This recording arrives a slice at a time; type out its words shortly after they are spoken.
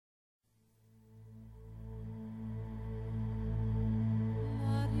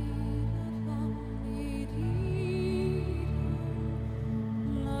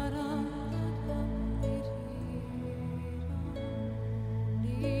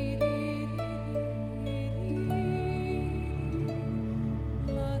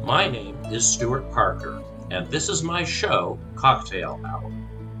My name is Stuart Parker, and this is my show, Cocktail Hour.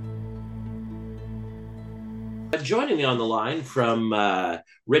 Joining me on the line from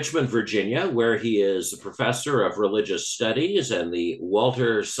Richmond, Virginia, where he is a professor of religious studies and the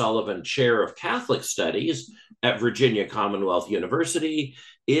Walter Sullivan Chair of Catholic Studies at Virginia Commonwealth University,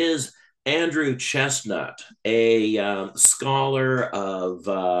 is Andrew Chestnut, a scholar of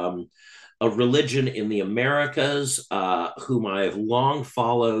a religion in the Americas, whom I've long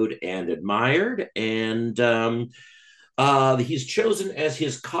followed and admired. And he's chosen as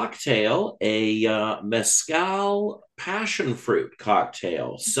his cocktail a mezcal passion fruit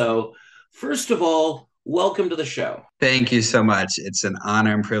cocktail. So, first of all, welcome to the show. Thank you so much. It's an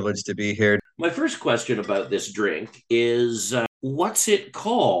honor and privilege to be here. My first question about this drink is what's it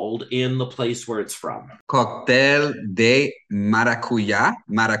called in the place where it's from? Cocktail de maracuyá.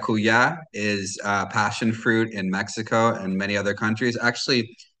 Maracuyá is passion fruit in Mexico and many other countries.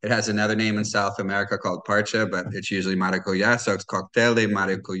 Actually, it has another name in South America called parcha, but it's usually maracuyá. So it's cocktail de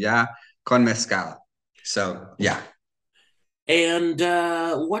maracuyá con mezcal. So, yeah. And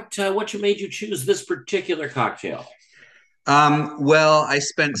what made you choose this particular cocktail? Well, I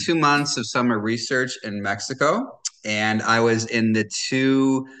spent 2 months of summer research in Mexico, and I was in the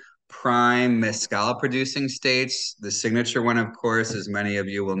two prime mezcal producing states. The signature one, of course, as many of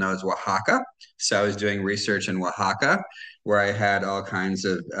you will know, is Oaxaca. So I was doing research in Oaxaca, where I had all kinds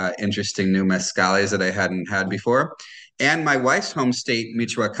of interesting new mezcales that I hadn't had before. And my wife's home state,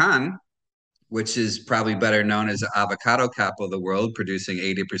 Michoacan, which is probably better known as the avocado capital of the world, producing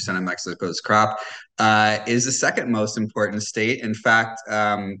 80% of Mexico's crop, is the second most important state. In fact,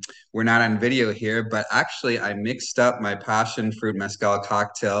 we're not on video here, but actually I mixed up my passion fruit mezcal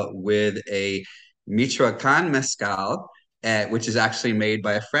cocktail with a Michoacan mezcal, which is actually made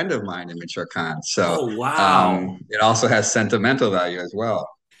by a friend of mine in Michoacan. So Oh, wow. it also has sentimental value as well.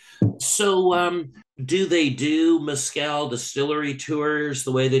 So, do they do mezcal distillery tours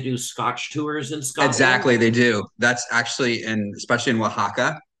the way they do Scotch tours in Scotland? Exactly, they do. That's actually especially in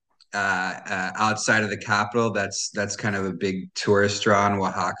Oaxaca, outside of the capital. That's kind of a big tourist draw in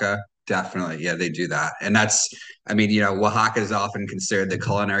Oaxaca. Definitely, yeah, they do that, and I mean, Oaxaca is often considered the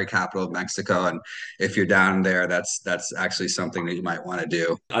culinary capital of Mexico, and if you're down there, that's actually something that you might want to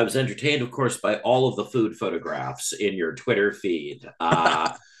do. I was entertained, of course, by all of the food photographs in your Twitter feed.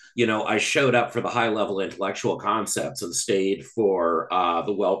 I showed up for the high level intellectual concepts and stayed for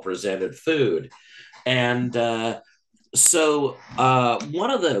the well presented food. And one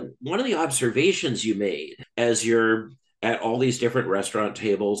of the observations you made as you're at all these different restaurant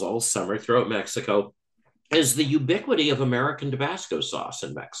tables all summer throughout Mexico is the ubiquity of American Tabasco sauce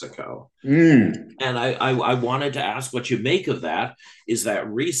in Mexico. Mm. And I wanted to ask what you make of that. Is that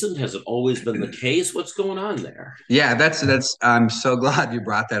recent? Has it always been the case? What's going on there? Yeah, that's. I'm so glad you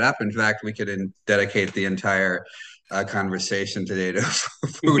brought that up. In fact, we could dedicate the entire conversation today to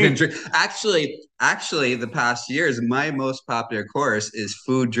food and drink. Actually, the past years, my most popular course is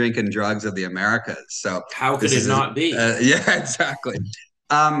food, drink, and drugs of the Americas. So How could this it is, not be? yeah, exactly.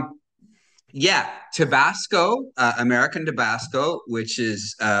 Um, yeah, Tabasco, American Tabasco, which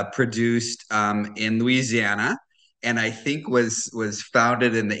is produced in Louisiana, and I think was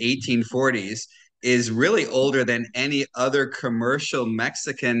founded in the 1840s, is really older than any other commercial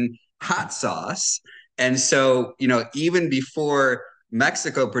Mexican hot sauce. And so, even before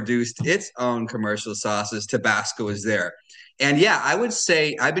Mexico produced its own commercial sauces, Tabasco was there. And yeah, I would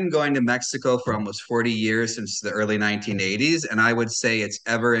say I've been going to Mexico for almost 40 years since the early 1980s, and I would say it's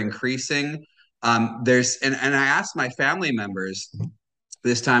ever increasing. And I asked my family members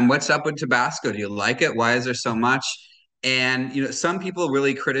this time, what's up with Tabasco? Do you like it? Why is there so much? And some people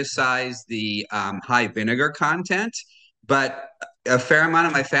really criticize the high vinegar content, but a fair amount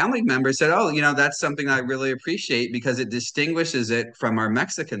of my family members said, "Oh, that's something I really appreciate because it distinguishes it from our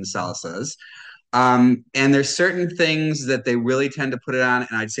Mexican salsas." And there's certain things that they really tend to put it on,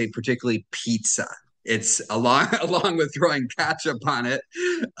 and I'd say particularly pizza. It's along with throwing ketchup on it.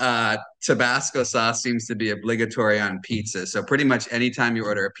 Tabasco sauce seems to be obligatory on pizza. So pretty much anytime you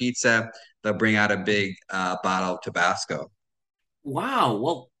order a pizza, they'll bring out a big bottle of Tabasco. Wow.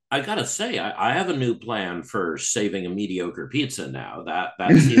 Well, I gotta say, I have a new plan for saving a mediocre pizza now.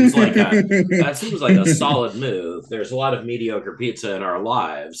 That seems like a solid move. There's a lot of mediocre pizza in our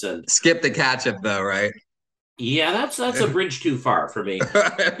lives, and Skip the ketchup though, right? yeah, that's a bridge too far for me.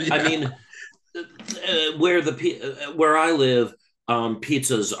 I Yeah. mean, where I live,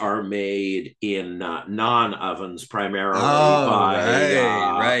 pizzas are made in non-ovens primarily Oh,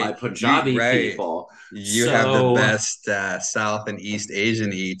 right, by right. Punjabi Right. people. You have the So best South and East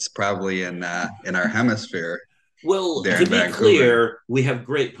Asian eats probably in our hemisphere. Well, there to in be Vancouver. clear, we have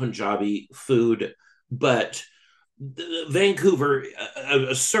great Punjabi food, but Vancouver,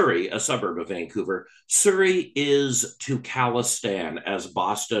 Surrey, a suburb of Vancouver, Surrey is to Calistan as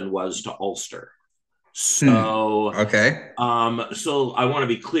Boston was to Ulster. Hmm. So, Okay. so I want to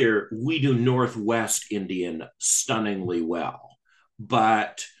be clear: we do Northwest Indian stunningly well,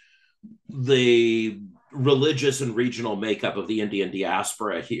 but the religious and regional makeup of the Indian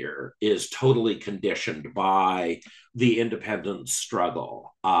diaspora here is totally conditioned by the independence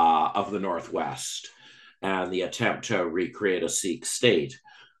struggle of the Northwest and the attempt to recreate a Sikh state.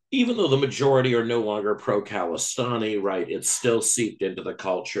 Even though the majority are no longer pro Khalistani, right, it's still seeped into the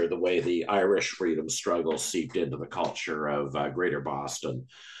culture the way the Irish freedom struggle seeped into the culture of Greater Boston.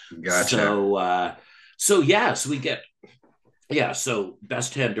 Gotcha. So yes, we get so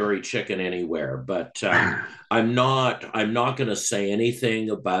best tandoori chicken anywhere, but I'm not going to say anything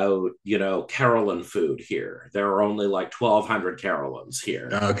about Carolyn food here. There are only like 1,200 Carolyns here,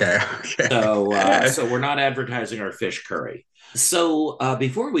 Okay. Okay. so we're not advertising our fish curry. So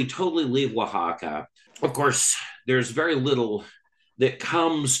before we totally leave Oaxaca, of course, there's very little that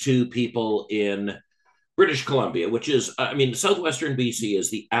comes to people in British Columbia, which is, I mean, southwestern BC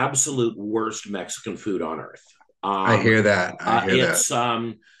is the absolute worst Mexican food on earth. I Um, hear that. I hear that. it's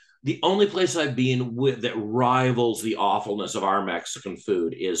the only place I've been with that rivals the awfulness of our Mexican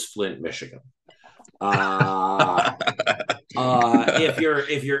food is Flint, Michigan. Uh, if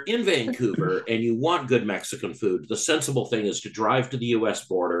you're in Vancouver and you want good Mexican food, the sensible thing is to drive to the U.S.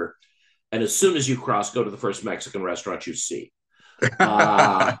 border, and as soon as you cross, go to the first Mexican restaurant you see.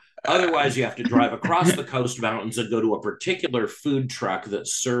 Uh, Otherwise, you have to drive across the coast mountains and go to a particular food truck that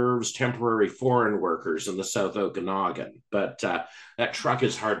serves temporary foreign workers in the South Okanagan. But that truck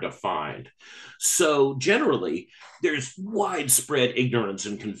is hard to find. So, generally, there's widespread ignorance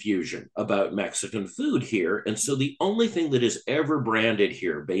and confusion about Mexican food here. And so, the only thing that is ever branded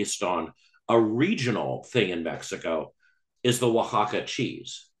here based on a regional thing in Mexico is the Oaxaca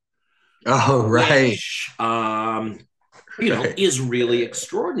cheese, Oh, right. which Right. is really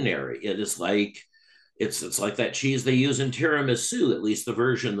extraordinary. It is like it's like that cheese they use in tiramisu, at least the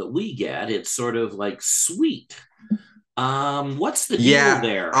version that we get. It's sort of like sweet. What's the deal Yeah.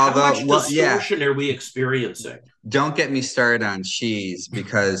 there? How Although, much well, yeah, distortion are we experiencing? don't get me started on cheese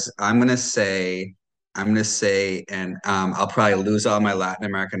because I'm gonna say, and I'll probably lose all my Latin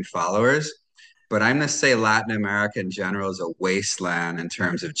American followers, but I'm gonna say Latin America in general is a wasteland in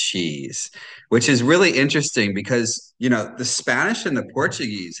terms of cheese, which is really interesting because the Spanish and the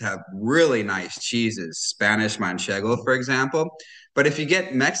Portuguese have really nice cheeses, Spanish Manchego, for example. But if you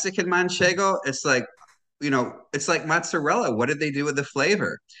get Mexican Manchego, it's like mozzarella. What did they do with the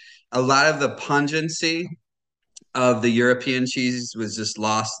flavor? A lot of the pungency of the European cheese was just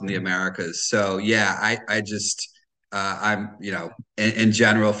lost in the Americas. So yeah, I just I'm in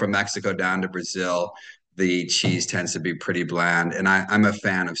general from Mexico down to Brazil, the cheese tends to be pretty bland, and I'm a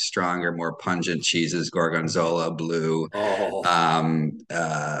fan of stronger, more pungent cheeses, Gorgonzola, Blue, Oh, um,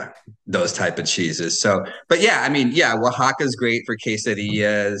 uh, those type of cheeses. So, but yeah, I mean, yeah, Oaxaca's great for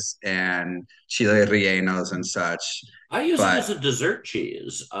quesadillas and chile rellenos and such. I use it as a But dessert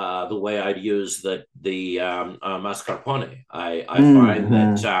cheese, the way I'd use the mascarpone. I find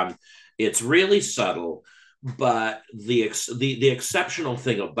that Mhm. it's really subtle, but the exceptional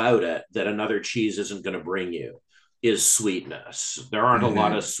thing about it that another cheese isn't going to bring you is sweetness. There aren't a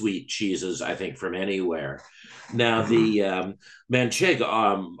lot of Mhm. sweet cheeses, I think, from anywhere. Now Mhm. the manchego,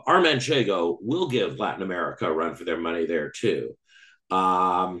 our manchego will give Latin America a run for their money there too.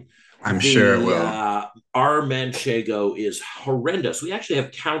 Um, I'm sure it the will. Our manchego is horrendous. We actually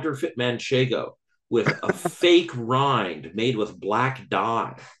have counterfeit manchego with a fake rind made with black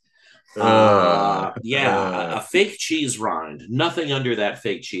dye. Uh, A fake cheese rind. Nothing under that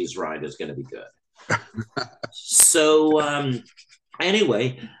fake cheese rind is going to be good. So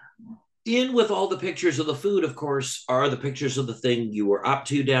anyway, in with all the pictures of the food, of course, are the pictures of the thing you were up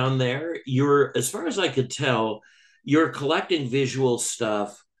to down there. You're, as far as I could tell, you're collecting visual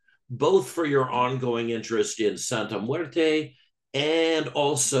stuff, both for your ongoing interest in Santa Muerte and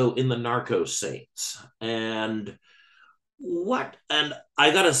also in the Narco Saints. And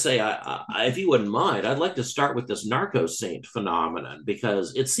I gotta say, if you wouldn't mind, I'd like to start with this Narco Saint phenomenon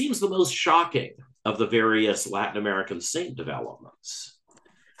because it seems the most shocking of the various Latin American saint developments.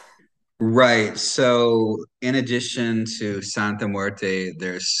 right. So, in addition to Santa Muerte,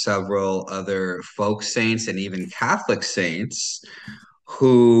 there's several other folk saints and even Catholic saints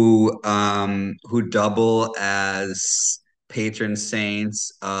who double as patron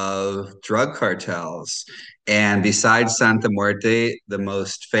saints of drug cartels. And besides Santa Muerte, the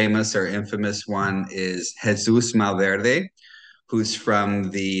most famous or infamous one is Jesus Malverde, who's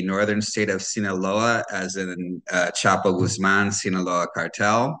from the northern state of Sinaloa, as in Chapo Guzman, Sinaloa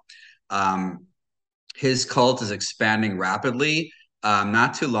cartel. Um, his cult is expanding rapidly.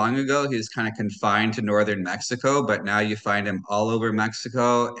 Not too long ago, he was kind of confined to northern Mexico, but now you find him all over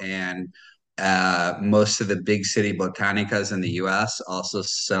Mexico, and most of the big city botanicas in the US also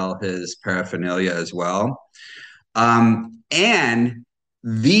sell his paraphernalia as well. And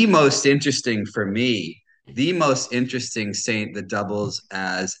the most interesting for me, the most interesting saint that doubles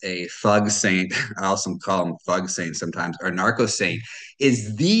as a thug saint, I also call him thug saint sometimes, or narco saint,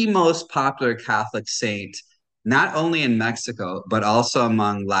 is the most popular Catholic saint, not only in Mexico, but also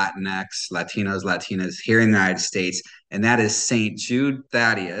among Latinx, Latinos, Latinas here in the United States. And that is Saint Jude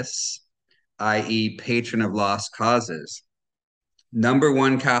Thaddeus, i.e., patron of lost causes. Number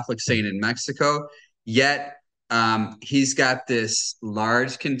one Catholic saint in Mexico, yet he's got this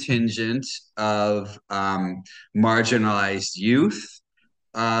large contingent of marginalized youth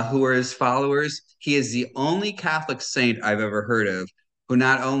who are his followers. He is the only Catholic saint I've ever heard of who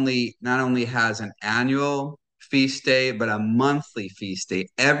not only has an annual feast day, but a monthly feast day.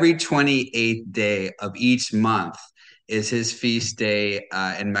 Every 28th day of each month is his feast day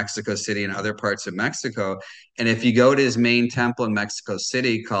in Mexico City and other parts of Mexico. And if you go to his main temple in Mexico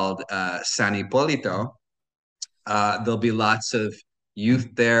City called San Hipólito, there'll be lots of youth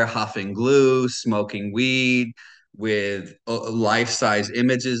there huffing glue, smoking weed, with life-size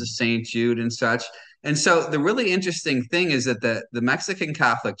images of St. Jude and such. And so the really interesting thing is that the Mexican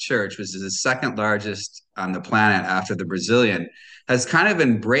Catholic Church, which is the second largest on the planet after the Brazilian, has kind of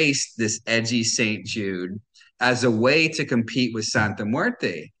embraced this edgy St. Jude as a way to compete with Santa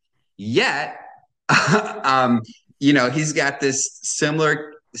Muerte. Yet, he's got this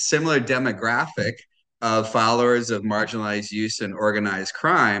similar demographic of followers of marginalized youth and organized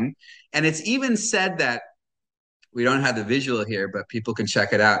crime. And it's even said that, we don't have the visual here, but people can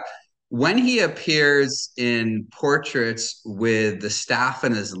check it out. When he appears in portraits with the staff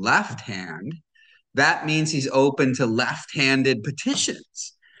in his left hand, that means he's open to left-handed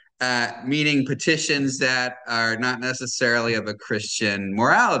petitions, meaning petitions that are not necessarily of a Christian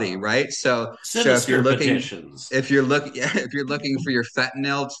morality, right? So if you're looking, petitions. if you're looking for your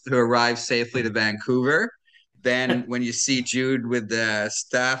fentanyl to arrive safely to Vancouver, then when you see Jude with the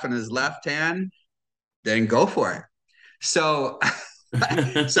staff in his left hand, then go for it. So,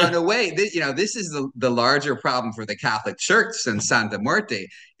 so in a way, this is the larger problem for the Catholic Church since Santa Muerte,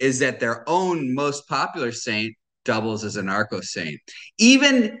 is that their own most popular saint doubles as a narco saint.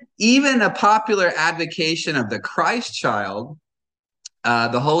 Even a popular advocation of the Christ Child,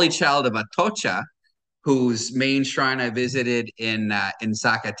 the Holy Child of Atocha, whose main shrine I visited in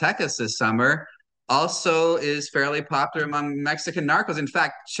Zacatecas this summer, also is fairly popular among Mexican narcos. In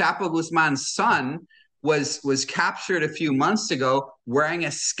fact, Chapo Guzman's son was captured a few months ago wearing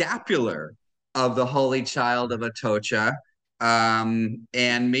a scapular of the Holy Child of Atocha,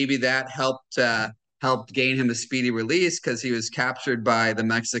 and maybe that helped gain him a speedy release because he was captured by the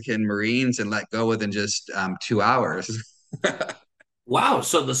Mexican Marines and let go within just 2 hours. Wow,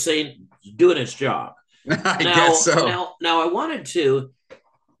 so the saint doing its job. I guess so. Now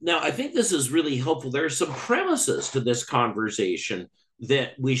I think this is really helpful. There are some premises to this conversation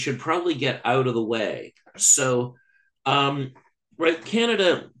that we should probably get out of the way. So, right,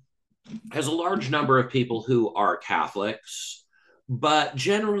 Canada has a large number of people who are Catholics, but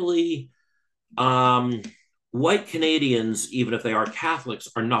generally, white Canadians, even if they are Catholics,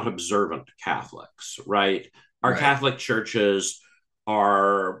 are not observant Catholics, right? Our Catholic churches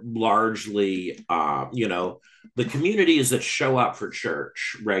are largely, the communities that show up for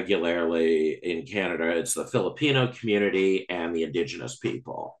church regularly in Canada, it's the Filipino community and the Indigenous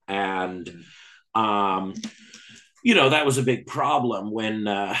people. And, that was a big problem when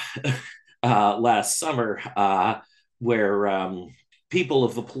last summer, where people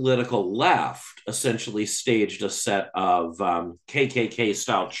of the political left essentially staged a set of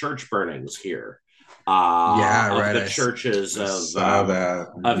KKK-style church burnings here. The churches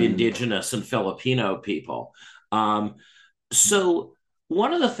of Indigenous and Filipino people. So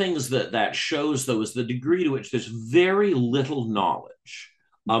one of the things that shows, though, is the degree to which there's very little knowledge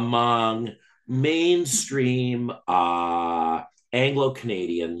among mainstream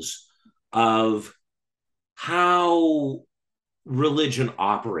Anglo-Canadians of how religion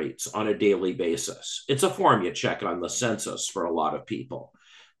operates on a daily basis. It's a form you check on the census for a lot of people.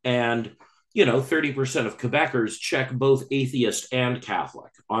 And 30% of Quebecers check both atheist and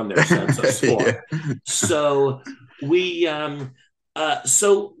Catholic on their census form. So We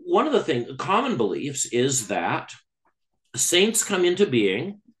so one of the things, common beliefs, is that saints come into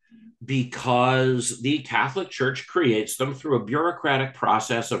being because the Catholic Church creates them through a bureaucratic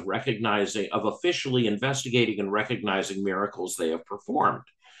process of recognizing, of officially investigating and recognizing miracles they have performed.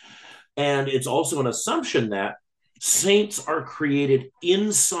 And it's also an assumption that saints are created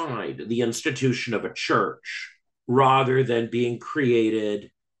inside the institution of a church rather than being created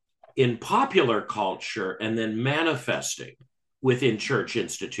in popular culture and then manifesting within church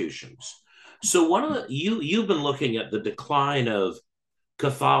institutions. So one of the, you've been looking at the decline of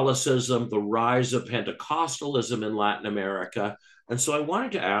Catholicism, the rise of Pentecostalism in Latin America. And so I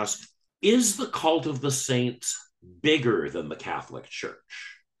wanted to ask, is the cult of the saints bigger than the Catholic Church?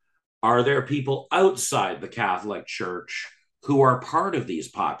 Are there people outside the Catholic Church who are part of these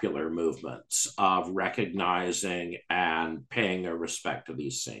popular movements of recognizing and paying their respect to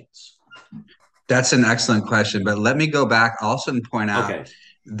these saints? That's an excellent question, but let me go back also and point out Okay.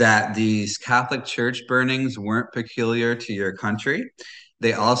 that these Catholic church burnings weren't peculiar to your country.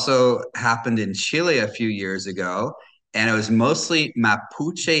 They also happened in Chile a few years ago, and it was mostly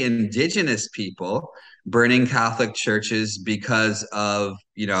Mapuche indigenous people burning Catholic churches because of,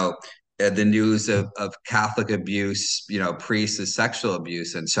 the news of Catholic abuse, priests of sexual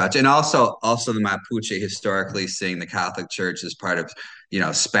abuse and such. And also the Mapuche historically seeing the Catholic Church as part of,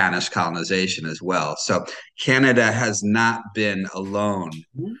 Spanish colonization as well. So Canada has not been alone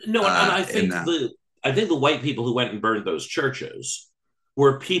No, and in that. I think the white people who went and burned those churches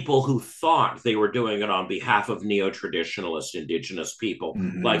were people who thought they were doing it on behalf of neo-traditionalist indigenous people,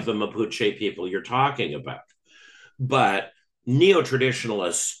 like Mhm. the Mapuche people you're talking about. But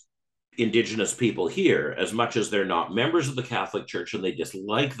neo-traditionalist indigenous people here, as much as they're not members of the Catholic Church and they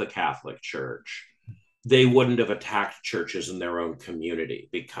dislike the Catholic Church, they wouldn't have attacked churches in their own community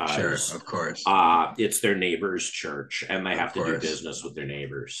Sure, because of course, it's their neighbor's church and they of have to do course, business with their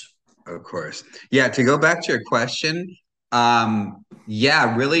neighbors. of course. Yeah, to go back to your question,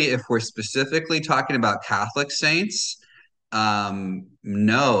 yeah, really, if we're specifically talking about Catholic saints,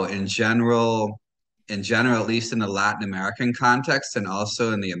 no, in general, at least in the Latin American context and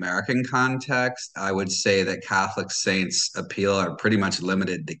also in the American context, I would say that Catholic saints appeal are pretty much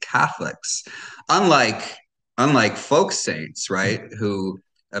limited to Catholics, unlike unlike folk saints, right, who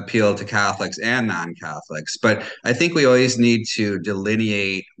appeal to Catholics and non-Catholics. But I think we always need to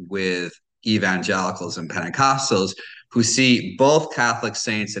delineate with evangelicals and Pentecostals who see both Catholic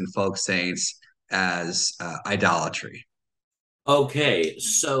saints and folk saints as idolatry. Okay,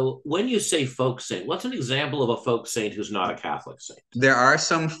 so when you say folk saint, what's an example of a folk saint who's not a Catholic saint? There are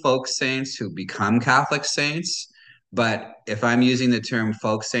some folk saints who become Catholic saints, but if I'm using the term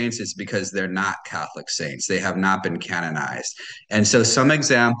folk saints, it's because they're not Catholic saints. They have not been canonized. And so, some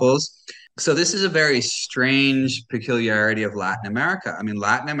examples. So, this is a very strange peculiarity of Latin America. I mean,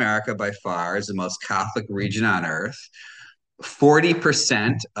 Latin America by far is the most Catholic region on earth.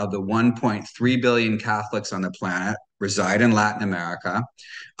 40% of the 1.3 billion Catholics on the planet reside in Latin America.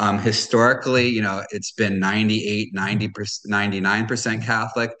 Historically, it's been 98, 90%, 99%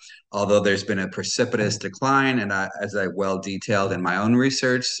 Catholic, although there's been a precipitous decline, and as I well detailed in my own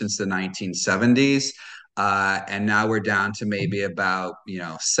research since the 1970s. And now we're down to maybe about,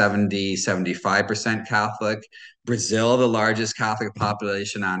 70, 75% Catholic. Brazil, the largest Catholic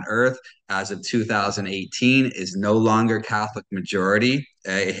population on earth, as of 2018, is no longer Catholic majority.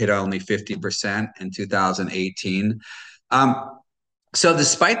 It hit only 50% in 2018. Um, so,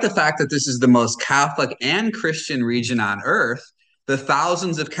 despite the fact that this is the most Catholic and Christian region on earth, the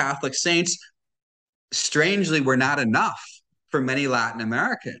thousands of Catholic saints, strangely, were not enough for many Latin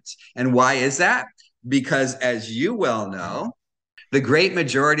Americans. And why is that? Because, as you well know, the great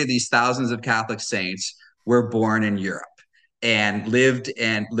majority of these thousands of Catholic saints were born in Europe and lived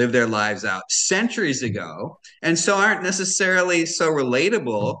their lives out centuries ago, and so aren't necessarily so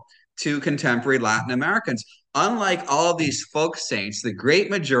relatable to contemporary Latin Americans. Unlike all of these folk saints, the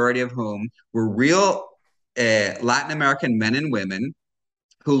great majority of whom were real Latin American men and women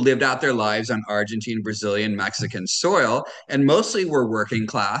who lived out their lives on Argentine, Brazilian, Mexican soil, and mostly were working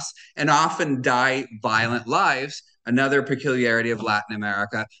class and often die violent lives. Another peculiarity of Latin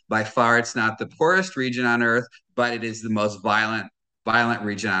America, by far, it's not the poorest region on earth, but it is the most violent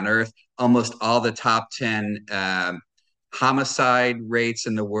region on earth. Almost all the top 10 homicide rates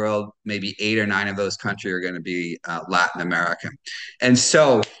in the world, maybe 8 or 9 of those countries are going to be Latin American. And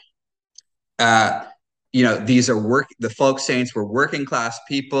so, uh, the folk saints were working class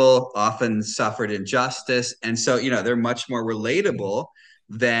people, often suffered injustice, and so they're much more relatable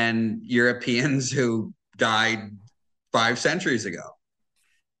than Europeans who died 5 centuries ago.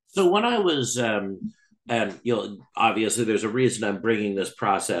 So when I was and obviously there's a reason I'm bringing this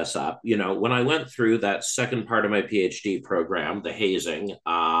process up. When I went through that second part of my PhD program, the hazing,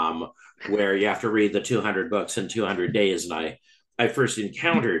 where you have to read the 200 books in 200 days, and I first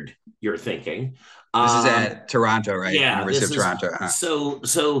encountered your thinking. This is Um, at Toronto, right? yeah, University this of is Toronto.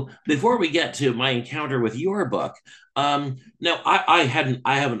 so before we get to my encounter with your book, now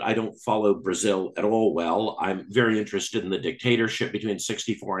I don't follow Brazil at all well. I'm very interested in the dictatorship between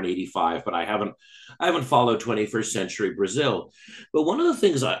 64 and 85, but I haven't followed 21st century Brazil. But one of the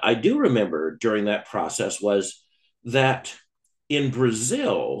things I do remember during that process was that in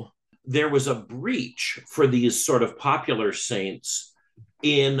Brazil there was a breach for these sort of popular saints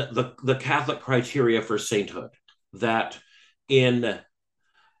in the Catholic criteria for sainthood. That in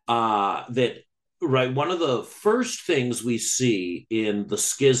that right, one of the first things we see in the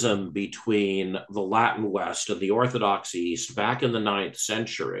schism between the Latin West and the Orthodox East back in the 9th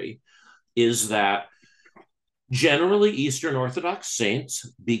century is that generally Eastern Orthodox saints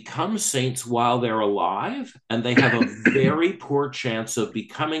become saints while they're alive, and they have a very poor chance of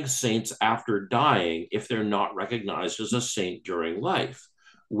becoming saints after dying if they're not recognized as a saint during life.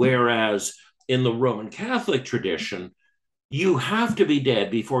 Whereas in the Roman Catholic tradition, you have to be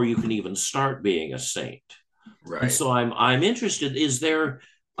dead before you can even start being a saint. And Right. so I'm interested. Is there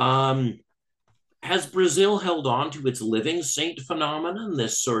has Brazil held on to its living saint phenomenon,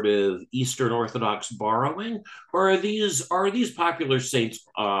 this sort of Eastern Orthodox borrowing, or are these popular saints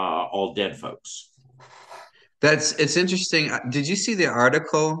all dead folks? It's interesting. Did you see the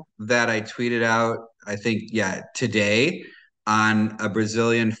article that I tweeted out? I think, yeah, today on a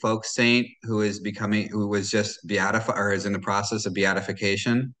Brazilian folk saint who was just beatified or is in the process of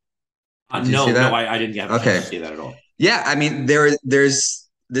beatification. Did you see No, no, that? I didn't have a chance to Okay. see that at all. Yeah, I mean, there's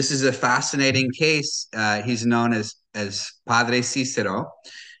this is a fascinating case. He's known as Padre Cicero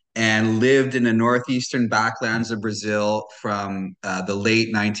and lived in the northeastern backlands of Brazil from the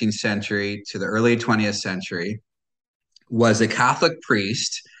late 19th century to the early 20th century. Was a Catholic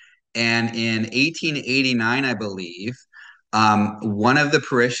priest, and in 1889, I believe, one of the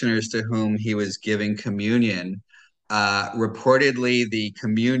parishioners to whom he was giving communion, reportedly the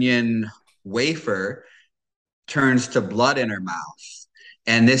communion wafer turns to blood in her mouth.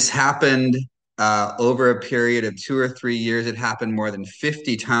 And this happened over a period of 2 or 3 years. It happened more than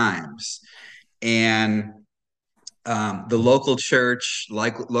 50 times. And the local church,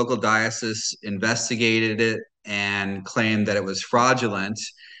 like local diocese, investigated it and claimed that it was fraudulent.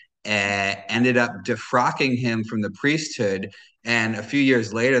 Ended up defrocking him from the priesthood. And a few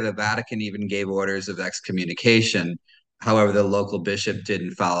years later, the Vatican even gave orders of excommunication. However, the local bishop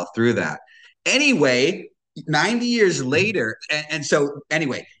didn't follow through that. Anyway, 90 years later, and so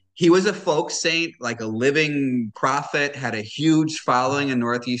anyway, he was a folk saint, like a living prophet, had a huge following in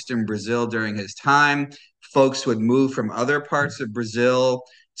northeastern Brazil during his time. Folks would move from other parts of Brazil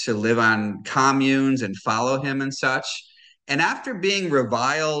to live on communes and follow him and such. And after being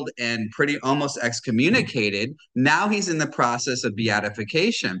reviled and pretty almost excommunicated, now he's in the process of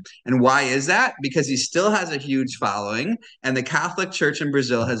beatification. And why is that? Because he still has a huge following, and the Catholic Church in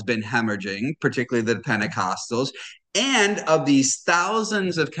Brazil has been hemorrhaging, particularly the Pentecostals. And of these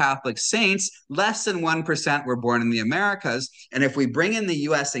thousands of Catholic saints, less than 1% were born in the Americas. And if we bring in the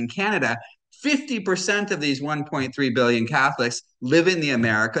US and Canada, 50% of these 1.3 billion Catholics live in the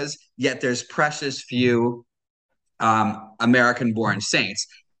Americas, yet there's precious few American born saints.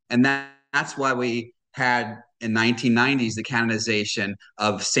 And that's why we had in 1990s the canonization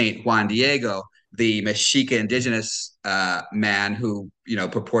of Saint Juan Diego, the Mexica indigenous man who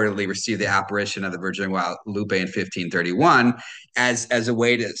purportedly received the apparition of the Virgin Guadalupe in 1531 as a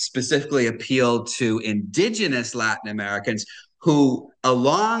way to specifically appeal to indigenous Latin Americans who,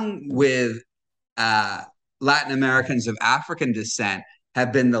 along with Latin Americans of African descent,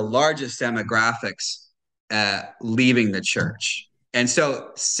 have been the largest demographics leaving the church. And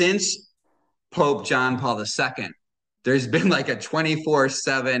so since Pope John Paul II, there's been like a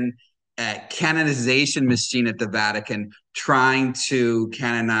 24/7 canonization machine at the Vatican trying to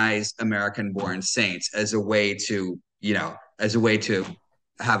canonize American-born saints as a way to,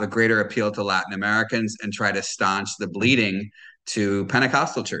 have a greater appeal to Latin Americans and try to staunch the bleeding to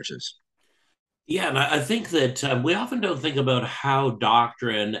Pentecostal churches. Yeah, and I think that we often don't think about how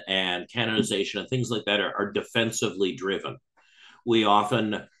doctrine and canonization and things like that are defensively driven. We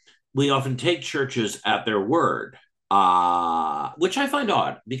often we often take churches at their word, which I find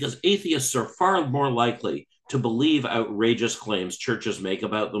odd because atheists are far more likely to believe outrageous claims churches make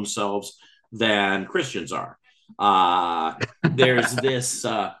about themselves than Christians are. There's this.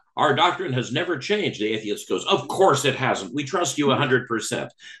 Our doctrine has never changed. The atheist goes, "Of course it hasn't. We trust you 100%."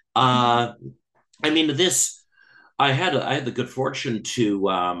 I mean, I had the good fortune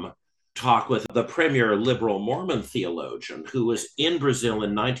to talk with the premier liberal Mormon theologian who was in Brazil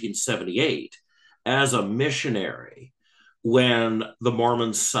in 1978 as a missionary when the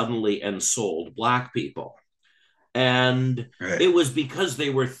Mormons suddenly ensouled Black people. And Right. it was because they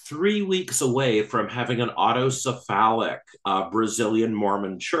were 3 weeks away from having an autocephalic Brazilian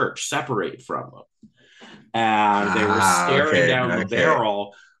Mormon church separate from them. And they were Ah, staring okay, down the okay.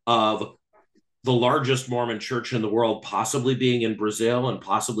 barrel of the largest Mormon church in the world, possibly being in Brazil and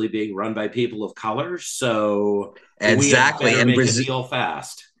possibly being run by people of color. So we had Exactly. better make a deal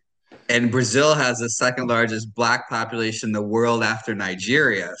fast. And Brazil has the second largest black population in the world after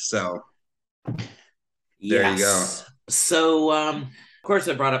Nigeria. So there you go. Yes. So, of course,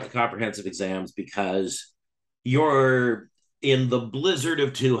 I brought up the comprehensive exams because you're in the blizzard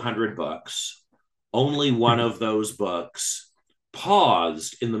of 200 books. Only one of those books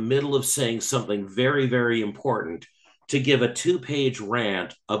paused in the middle of saying something very, very important to give a 2 page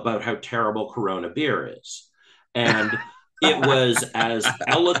rant about how terrible Corona beer is. And it was as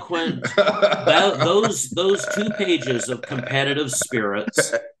eloquent that those 2 pages of competitive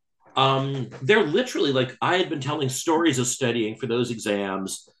spirits, they're literally like I had been telling stories of studying for those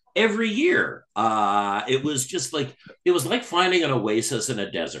exams every year. It was just like it was like finding an oasis in a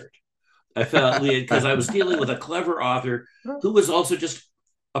desert. I felt because I was dealing with a clever author who was also just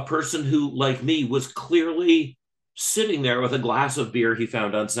a person who, like me, was clearly sitting there with a glass of beer he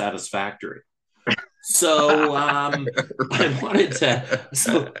found unsatisfactory. So I wanted to.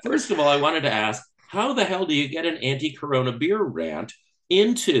 So first of all, I wanted to ask, how the hell do you get an anti-Corona beer rant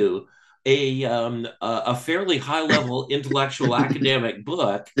into a fairly high level intellectual academic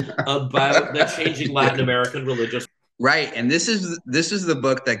book about the changing Latin American religious? Right. And this is the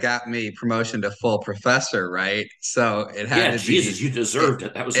book that got me promotion to full professor, right? So it had Yeah, to be Jesus, you it deserved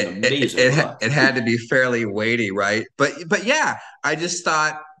it. That was an it it, amazing it, book. it had to be fairly weighty, right? But yeah, I just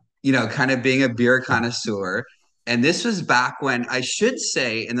thought, kind of being a beer connoisseur, and this was back when I should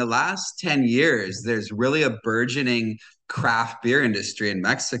say in the last 10 years, there's really a burgeoning craft beer industry in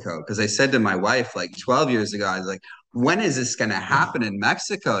Mexico. Because I said to my wife like 12 years ago, I was like, when is this going to happen in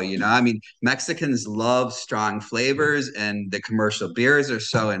Mexico? I mean, Mexicans love strong flavors and the commercial beers are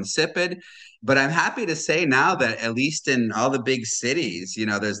so insipid. But I'm happy to say now that at least in all the big cities,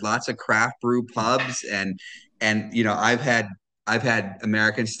 there's lots of craft brew pubs and I've had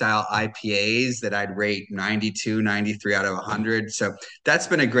American style IPAs that I'd rate 92, 93 out of 100. So that's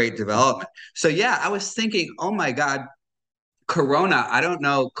been a great development. So yeah, I was thinking, oh my God, Corona, I don't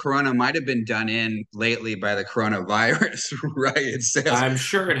know. Corona might have been done in lately by the coronavirus, right? In sales. I'm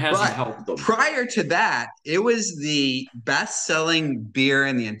sure it hasn't But helped them. prior to that, it was the best selling beer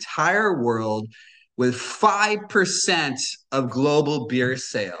in the entire world with 5% of global beer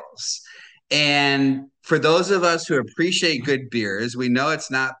sales. And for those of us who appreciate good beers, we know it's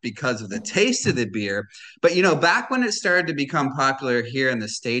not because of the taste of the beer, but back when it started to become popular here in the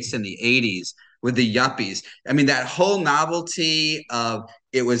States in the 80s, with the yuppies. I mean, that whole novelty of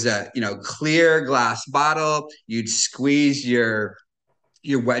it was a clear glass bottle. You'd squeeze your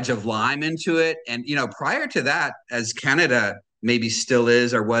wedge of lime into it, and prior to that, as Canada maybe still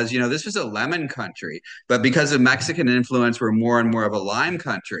is or was, this was a lemon country, but because of Mexican influence, we're more and more of a lime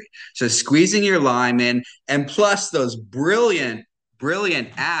country. So squeezing your lime in, and plus those brilliant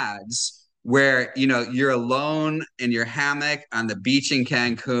ads where you're alone in your hammock on the beach in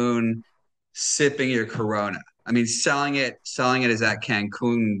Cancun sipping your Corona. I mean, selling it as that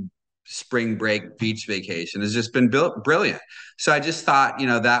Cancun spring break beach vacation has just been brilliant. So I just thought,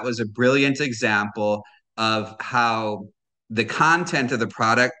 that was a brilliant example of how the content of the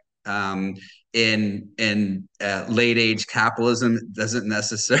product in late age capitalism doesn't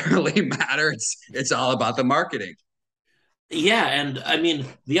necessarily matter. It's all about the marketing. Yeah, and I mean,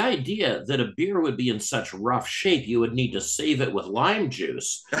 the idea that a beer would be in such rough shape, you would need to save it with lime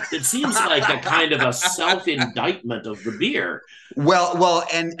juice. It seems like a kind of a self indictment of the beer.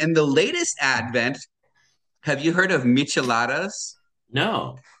 And the latest advent. Have you heard of micheladas?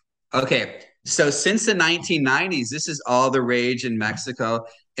 No. Okay, so since the 1990s, this is all the rage in Mexico,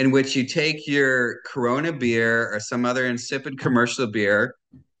 in which you take your Corona beer or some other insipid commercial beer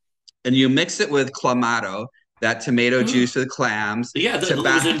and you mix it with clamato, that tomato juice with clams, Yeah, that was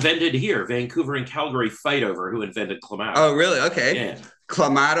tobacco. invented here. Vancouver and Calgary fight over who invented Clamato. Oh, really? Okay. Yeah.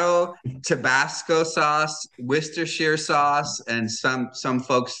 Clamato, Tabasco sauce, Worcestershire sauce, and some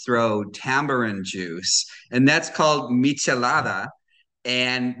folks throw tamarind juice, and that's called michelada.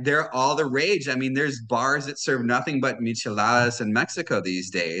 And they're all the rage. I mean, there's bars that serve nothing but micheladas in Mexico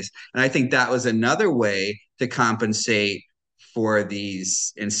these days, and I think that was another way to compensate for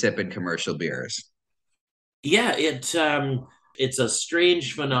these insipid commercial beers. Yeah, it's a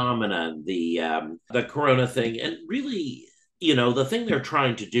strange phenomenon, the corona thing, and really, the thing they're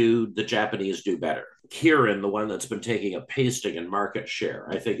trying to do, the Japanese do better. Kirin, the one that's been taking a pasting in market share,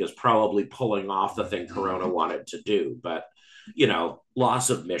 I think is probably pulling off the thing Corona wanted to do, but loss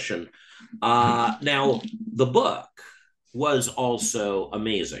of mission. Now the book was also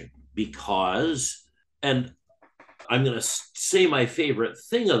amazing because, and I'm going to say my favorite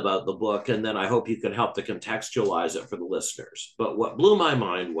thing about the book, and then I hope you can help to contextualize it for the listeners. But what blew my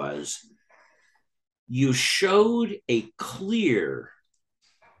mind was you showed a clear,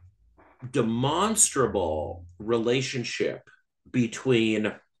 demonstrable relationship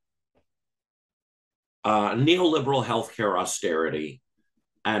between neoliberal healthcare austerity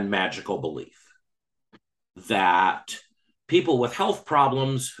and magical belief. That people with health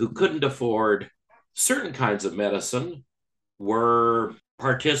problems who couldn't afford certain kinds of medicine were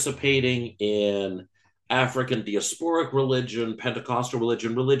participating in African diasporic religion, Pentecostal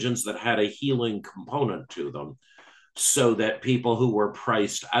religion, religions that had a healing component to them, so that people who were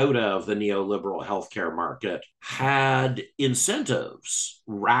priced out of the neoliberal healthcare market had incentives,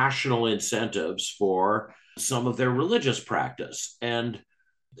 rational incentives for some of their religious practice. And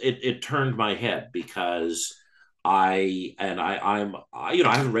it turned my head because I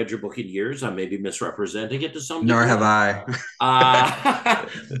haven't read your book in years. I may be misrepresenting it to some Nor have degree. I.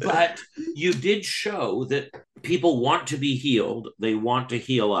 But you did show that people want to be healed, they want to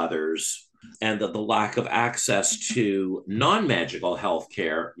heal others, and that the lack of access to non magical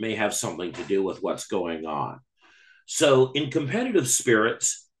healthcare may have something to do with what's going on. So, in competitive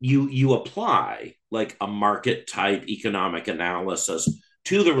spirits, you apply like a market type economic analysis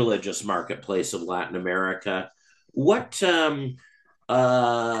to the religious marketplace of Latin America. What have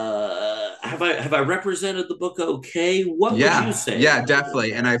I represented the book okay? What would you Yeah, say yeah, you did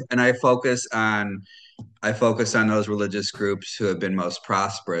definitely. And there? I focus on those religious groups who have been most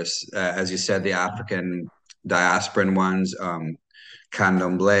prosperous. As you said, the African diasporan ones,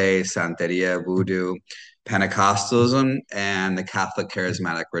 Candomblé, Santeria, Voodoo, Pentecostalism, and the Catholic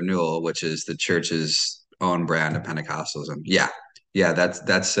Charismatic Renewal, which is the church's own brand of Pentecostalism. Yeah, yeah,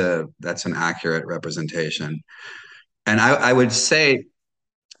 that's an accurate representation. And I would say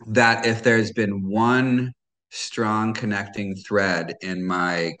that if there's been one strong connecting thread in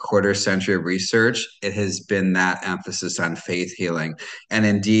my quarter century of research, it has been that emphasis on faith healing. And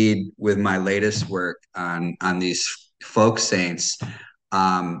indeed, with my latest work on these folk saints,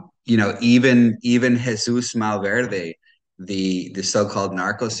 even Jesus Malverde, the so-called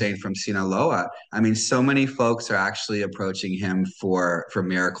narco saint from Sinaloa. I mean, so many folks are actually approaching him for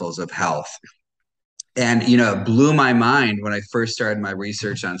miracles of health. And it blew my mind when I first started my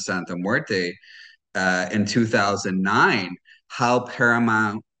research on Santa Muerte in 2009, how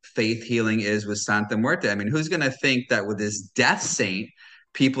paramount faith healing is with Santa Muerte. I mean, who's going to think that with this death saint,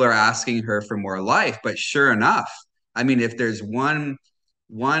 people are asking her for more life? But sure enough, I mean, if there's one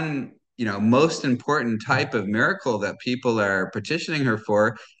most important type of miracle that people are petitioning her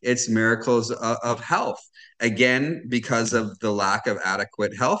for, it's miracles of health. Again, because of the lack of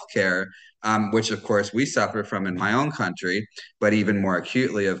adequate health care, which of course we suffer from in my own country, but even more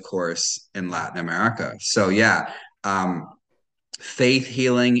acutely, of course, in Latin America. So yeah, faith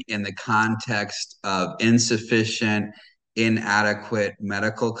healing in the context of insufficient, inadequate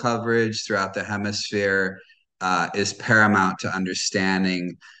medical coverage throughout the hemisphere is paramount to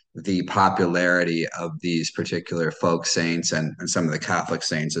understanding the popularity of these particular folk saints and some of the Catholic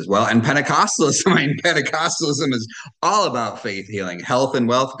saints as well. And Pentecostalism, I mean, Pentecostalism is all about faith healing, health and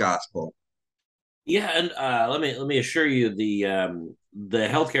wealth gospel. Yeah, and let me assure you the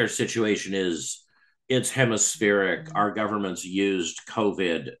healthcare situation is it's hemispheric. Our government's used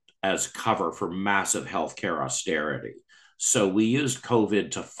COVID as cover for massive healthcare austerity. So we used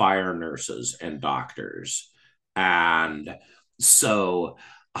COVID to fire nurses and doctors, and so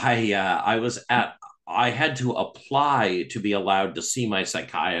I had to apply to be allowed to see my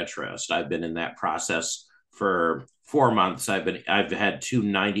psychiatrist. I've been in that process for 4 months. I've had two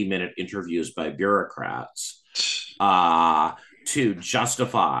 90-minute interviews by bureaucrats uh, to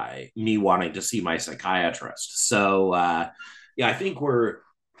justify me wanting to see my psychiatrist. So yeah, I think the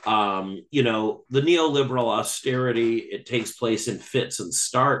neoliberal austerity, it takes place in fits and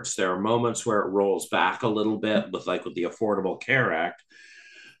starts. There are moments where it rolls back a little bit with the Affordable Care Act.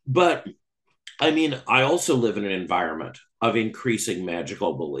 But I mean, I also live in an environment of increasing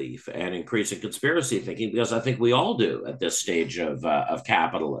magical belief and increasing conspiracy thinking because I think we all do at this stage of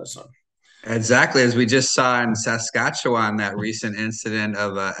capitalism. Exactly, as we just saw in Saskatchewan, that recent incident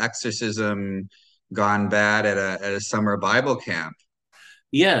of exorcism gone bad at a summer Bible camp.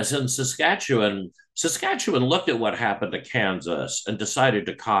 Yes, and Saskatchewan looked at what happened to Kansas and decided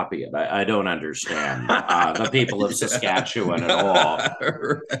to copy it. I don't understand the people of Saskatchewan at all.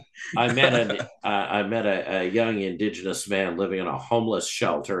 I met a young Indigenous man living in a homeless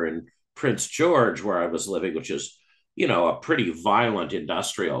shelter in Prince George, where I was living, which is, a pretty violent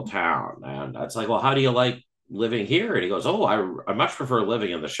industrial town. And it's like, well, how do you like living here? And he goes, oh, I much prefer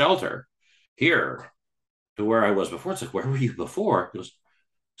living in the shelter here to where I was before. It's like, where were you before? He goes,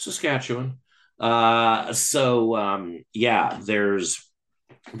 Saskatchewan. Yeah, there's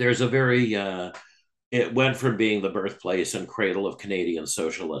a very it went from being the birthplace and cradle of Canadian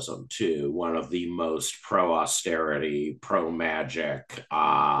socialism to one of the most pro austerity, pro magic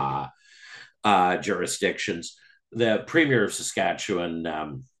jurisdictions. The premier of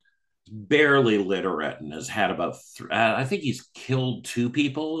Saskatchewan, barely literate, and has had about I think he's killed two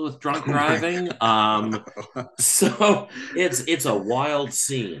people with drunk Oh my driving. So it's a wild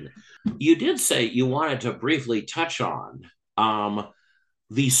scene. You did say you wanted to briefly touch on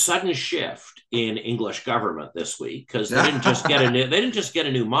the sudden shift in English government this week, because they didn't just get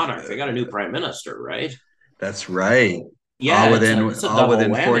a new monarch, they got a new prime minister, right? That's right. Yeah, it's a All double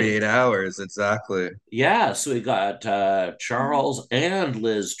within whammy. 48 hours, exactly. Yeah, so we got Charles and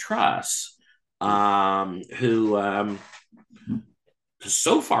Liz Truss, who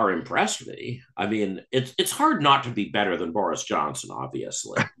so far impressed me. I mean, it's hard not to be better than Boris Johnson,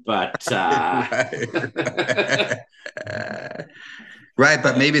 obviously, but Right. Right,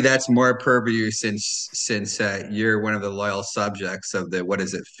 but maybe that's more purview since you're one of the loyal subjects of the, what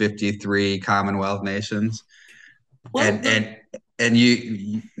is it, 53 Commonwealth nations, well,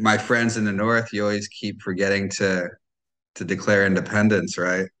 and my friends in the North, you always keep forgetting to declare independence,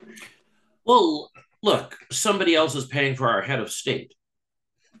 right? well, look, somebody else is paying for our head of state.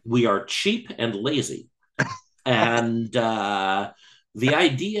 We are cheap and lazy, and the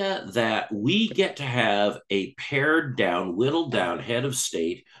idea that we get to have a pared down, whittled down head of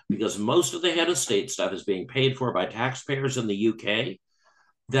state, because most of the head of state stuff is being paid for by taxpayers in the UK,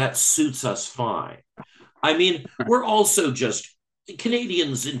 that suits us fine. I mean, we're also just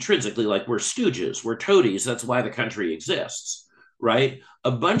Canadians intrinsically, like we're stooges, we're toadies. That's why the country exists, right?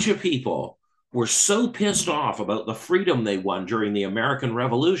 A bunch of people were so pissed off about the freedom they won during the American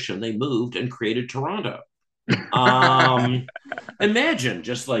Revolution, they moved and created Toronto. Um, Imagine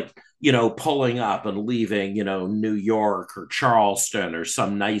just like, pulling up and leaving, New York or Charleston or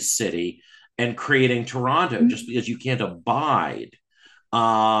some nice city and creating Toronto just because you can't abide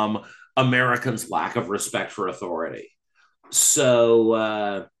um, Americans' lack of respect for authority.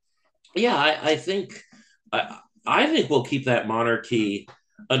 So yeah, I think we'll keep that monarchy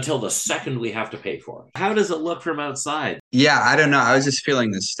until the second we have to pay for it. How does it look from outside? Yeah, I don't know. I was just feeling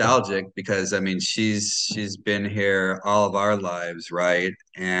nostalgic because I mean she's been here all of our lives, right?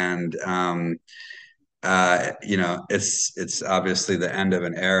 And it's obviously the end of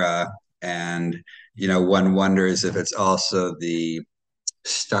an era, and one wonders if it's also the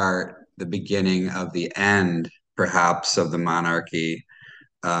beginning of the end, perhaps, of the monarchy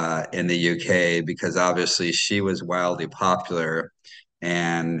in the UK, because obviously she was wildly popular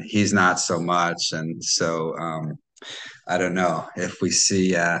and he's not so much, and so I don't know if we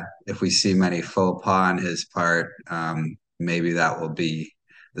see many faux pas on his part. Maybe that will be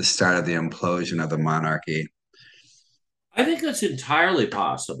the start of the implosion of the monarchy. I think that's entirely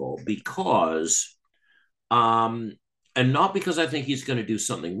possible because Um, and not because I think he's going to do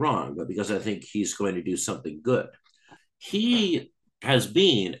something wrong, but because I think he's going to do something good. He has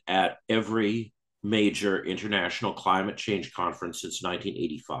been at every major international climate change conference since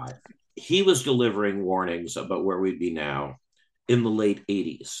 1985. He was delivering warnings about where we'd be now in the late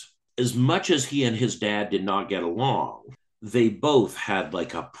 80s. As much as he and his dad did not get along, they both had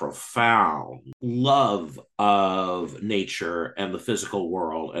like a profound love of nature and the physical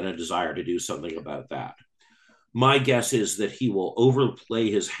world and a desire to do something about that. My guess is that he will overplay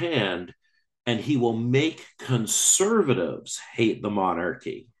his hand and he will make conservatives hate the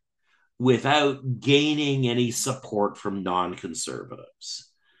monarchy without gaining any support from non-conservatives.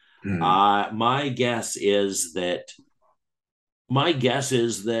 Mm. My guess is that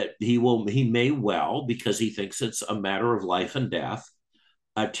he may well, because he thinks it's a matter of life and death,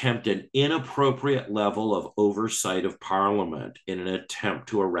 attempt an inappropriate level of oversight of Parliament in an attempt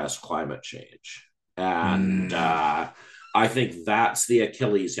to arrest climate change. And Mm. I think that's the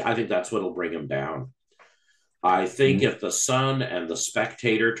Achilles. I think that's what'll bring him down. I think if the Sun and the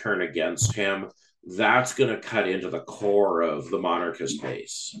Spectator turn against him, that's going to cut into the core of the monarchist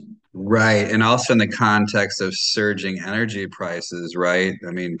base. Right. And also in the context of surging energy prices, right?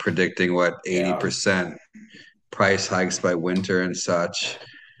 I mean, predicting what Yeah. 80% price hikes by winter and such.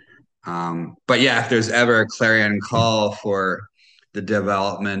 But yeah, if there's ever a clarion call for the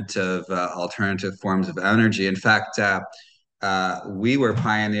development of alternative forms of energy, in fact, we were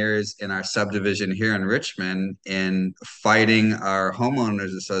pioneers in our subdivision here in Richmond in fighting our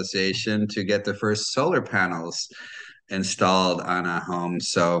homeowners association to get the first solar panels installed on a home.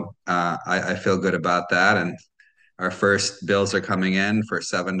 So I feel good about that. And our first bills are coming in for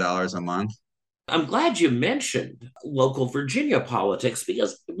 $7 a month. I'm glad you mentioned local Virginia politics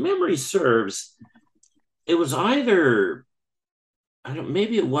because memory serves, it was either, I don't,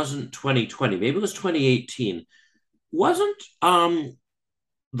 maybe it wasn't 2020, maybe it was 2018. Wasn't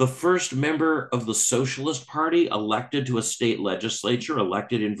the first member of the Socialist Party elected to a state legislature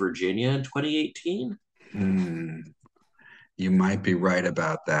elected in Virginia in 2018? Hmm, you might be right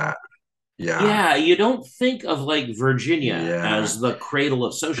about that. Yeah. Yeah, you don't think of like Virginia Yeah. as the cradle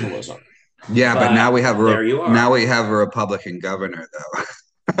of socialism, Yeah, but but there you now are. we have a Republican governor though.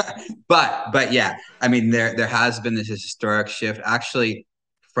 But yeah, I mean there has been this historic shift actually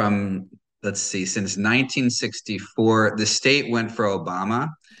from let's see since 1964 the state went for Obama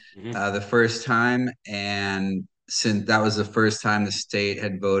Mhm. the first time, and since that was the first time the state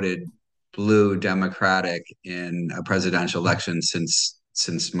had voted blue Democratic in a presidential election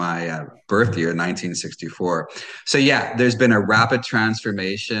since my birth year, 1964. So yeah, there's been a rapid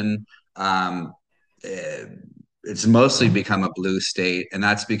transformation. Um, eh, it's mostly become a blue state, and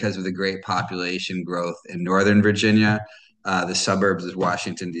that's because of the great population growth in Northern Virginia. The suburbs of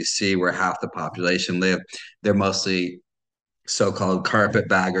Washington, D.C., where half the population live, they're mostly so-called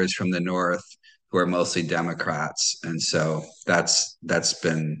carpetbaggers from the north who are mostly Democrats, and so that's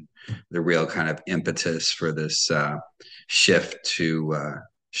been the real kind of impetus for this shift to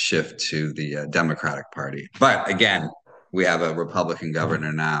the Democratic Party. But again, we have a Republican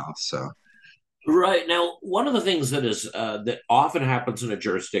governor now, so Right now, one of the things that is that often happens in a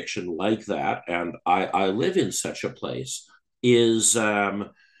jurisdiction like that, and I live in such a place, is uh,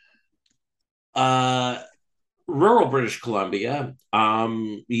 rural British Columbia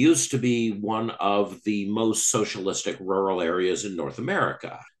used to be one of the most socialistic rural areas in North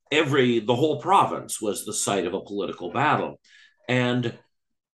America. The whole province was the site of a political battle, and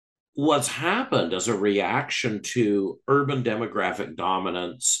what's happened as a reaction to urban demographic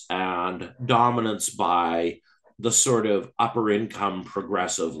dominance and dominance by the sort of upper income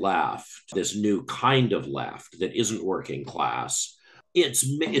progressive left, this new kind of left that isn't working class.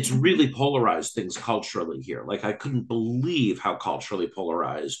 It's really polarized things culturally here. Like I couldn't believe how culturally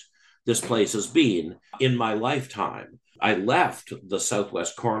polarized this place has been in my lifetime. I left the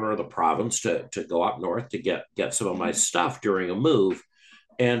southwest corner of the province to go up north to get some of my stuff during a move,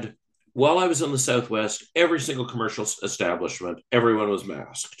 and while I was in the Southwest, every single commercial establishment, everyone was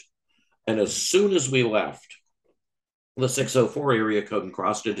masked. And as soon as we left the 604 area code and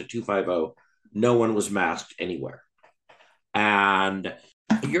crossed into 250, no one was masked anywhere. And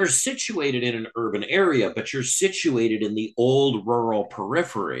you're situated in an urban area, but you're situated in the old rural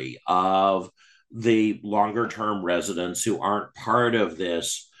periphery of the longer term residents who aren't part of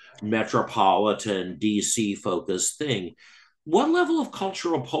this metropolitan DC focused thing. What level of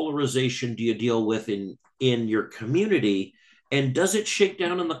cultural polarization do you deal with in your community, and does it shake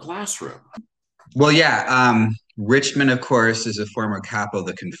down in the classroom? well, yeah. Richmond, of course, is a former capital of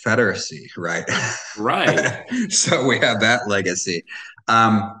the Confederacy, right? Right. So we have that legacy.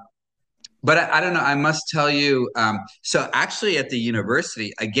 Um, But I don't know. I must tell you. So actually, at the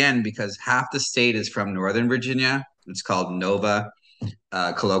university, again, because half the state is from Northern Virginia, it's called Nova,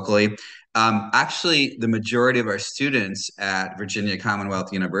 colloquially. Actually, the majority of our students at Virginia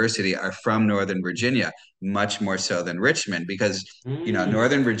Commonwealth University are from Northern Virginia, much more so than Richmond, because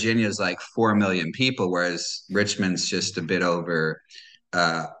Northern Mm. Virginia is like 4 million people, whereas Richmond's just a bit over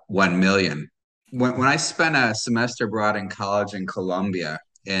 1 million. When I spent a semester abroad in college in Columbia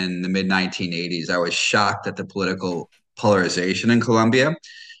in the mid 1980s, I was shocked at the political polarization in Columbia.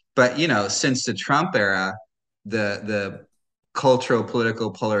 But since the Trump era, the cultural political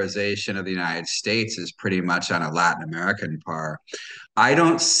polarization of the United States is pretty much on a Latin American par. I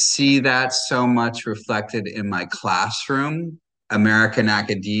don't see that so much reflected in my classroom. American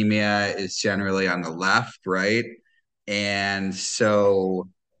academia is generally on the left, right? And so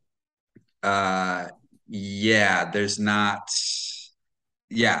uh yeah, that's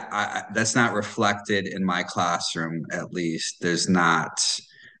not reflected in my classroom, at least. There's not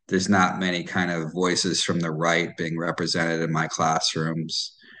many kind of voices from the right being represented in my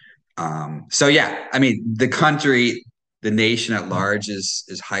classrooms. So yeah, I mean, the nation at large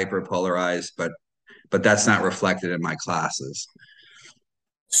is hyper polarized, but that's not reflected in my classes.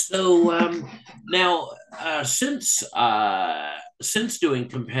 So now, since doing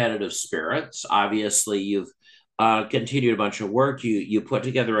competitive spirits, obviously you've continued a bunch of work. You put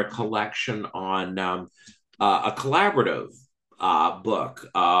together a collection on a collaborative book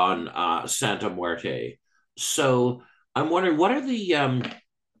on Santa Muerte. So I'm wondering, what are the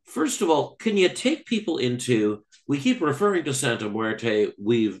first of all, can you take people into? We keep referring to Santa Muerte.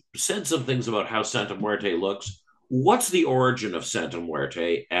 We've said some things about how Santa Muerte looks. What's the origin of Santa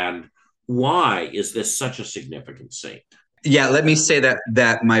Muerte, and why is this such a significant saint? Yeah, let me say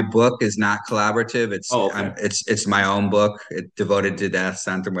that my book is not collaborative. Oh, okay. It's my own book. It devoted to death,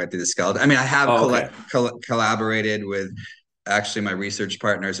 Santa Muerte the Skeleton. I mean, I have Oh, okay. collaborated with actually my research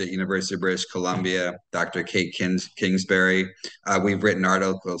partners at University of British Columbia, Dr. Kingsbury. We've written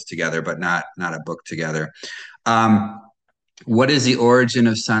articles together, but not a book together. Um, what is the origin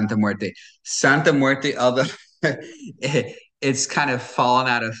of Santa Muerte? Santa Muerte, although it's kind of fallen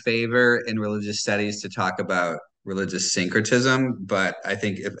out of favor in religious studies to talk about religious syncretism, but I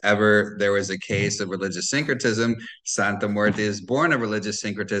think if ever there was a case of religious syncretism, Santa Muerte is born of religious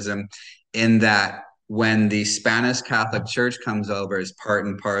syncretism in that when the Spanish Catholic Church comes over as part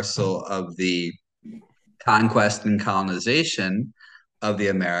and parcel of the conquest and colonization of the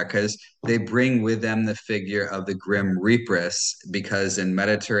Americas, they bring with them the figure of the Grim Reaperess because in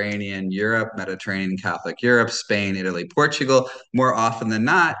Mediterranean Europe, Mediterranean Catholic Europe, Spain, Italy, Portugal, more often than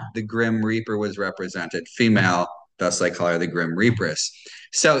not, the Grim Reaper was represented female, thus they call her the Grim Reaperess.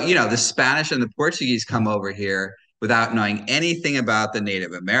 So, the Spanish and the Portuguese come over here without knowing anything about the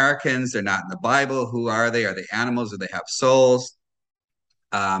Native Americans. They're not in the Bible. Who are they? Are they animals? Do they have souls?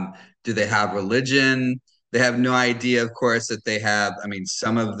 Do they have religion? They have no idea, of course, that they have. I mean,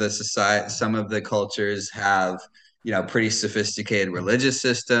 some of the cultures have, pretty sophisticated religious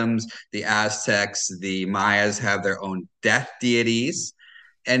systems. The Aztecs, the Mayas have their own death deities.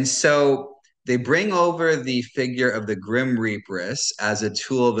 And so they bring over the figure of the Grim Reaperess as a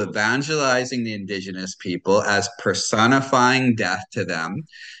tool of evangelizing the indigenous people, as personifying death to them.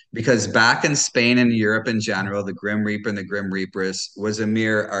 Because back in Spain and Europe in general, the Grim Reaper and the Grim Reaperess was a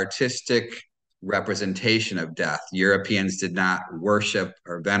mere artistic representation of death. Europeans did not worship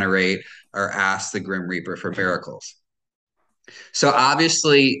or venerate or ask the Grim Reaper for miracles. So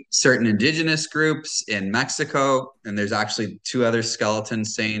obviously, certain indigenous groups in Mexico, and there's actually two other skeleton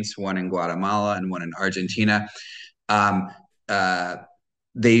saints, one in Guatemala and one in Argentina. Um, uh,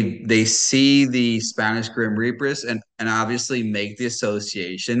 they see the Spanish Grim Reapers and obviously make the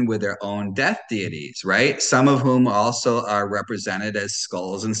association with their own death deities, right? Some of whom also are represented as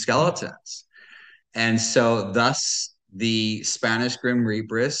skulls and skeletons. And so thus the Spanish Grim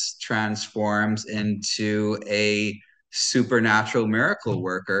Reaperess transforms into a supernatural miracle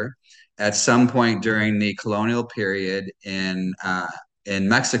worker at some point during the colonial period in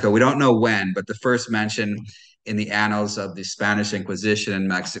Mexico. We don't know when, but the first mention in the annals of the Spanish Inquisition in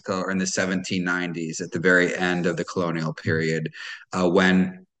Mexico are in the 1790s, at the very end of the colonial period,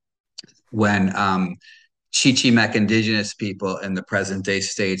 when Chichimec indigenous people in the present day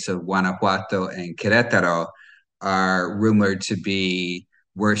states of Guanajuato and Querétaro are rumored to be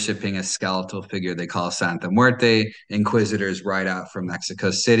worshiping a skeletal figure they call Santa Muerte. Inquisitors ride out from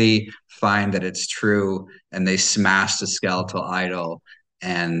Mexico City, find that it's true, and they smash the skeletal idol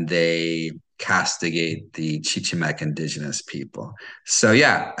and they castigate the Chichimec indigenous people. So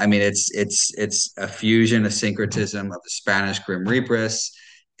yeah, I mean it's a fusion, a syncretism of the Spanish Grim Reaperess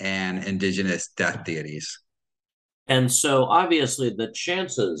and indigenous death deities. And so obviously the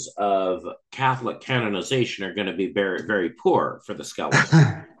chances of Catholic canonization are going to be very, very poor for the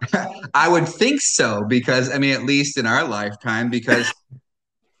skeleton. I would think so because I mean, at least in our lifetime, because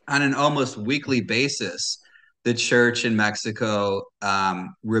on an almost weekly basis, the church in Mexico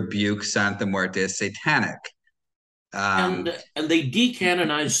rebukes Santa Muerte as satanic. Um, And they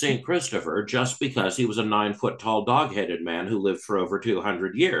decanonized Saint Christopher just because he was a 9 foot tall dog headed man who lived for over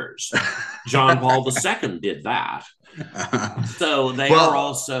 200 years. John Paul II did that. So they are well,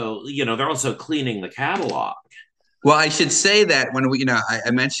 also, they're also cleaning the catalog. well, I should say that when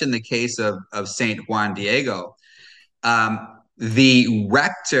I mentioned the case of Saint Juan Diego. The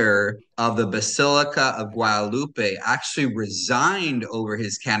rector of the Basilica of Guadalupe actually resigned over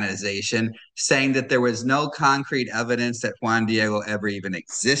his canonization, saying that there was no concrete evidence that Juan Diego ever even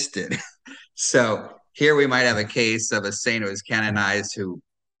existed. So here we might have a case of a saint who was canonized who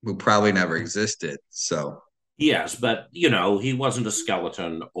probably never existed. So Yes, but he wasn't a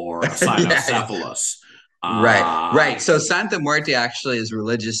skeleton or a yeah, cynocephalus. right. So Santa Muerte actually is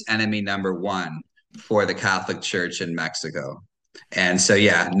religious enemy number one for the Catholic Church in Mexico. And so,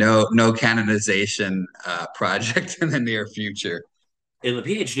 yeah, no canonization project in the near future. in the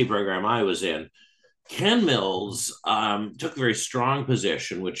PhD program I was in, Ken Mills took a very strong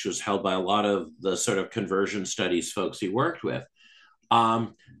position, which was held by a lot of the sort of conversion studies folks he worked with,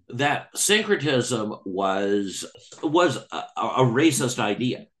 um, that syncretism was a racist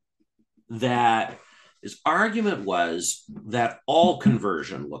idea. That his argument was that all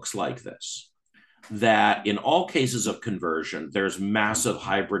conversion looks like this. That in all cases of conversion, there's massive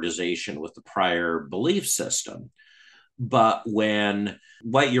hybridization with the prior belief system. But when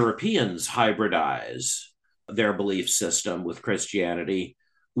white Europeans hybridize their belief system with Christianity,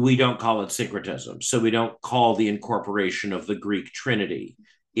 we don't call it syncretism. So we don't call the incorporation of the Greek Trinity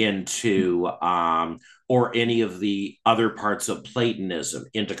into or any of the other parts of Platonism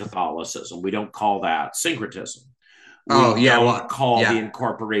into Catholicism. We don't call that syncretism. Oh, We yeah. don't Well, call the yeah.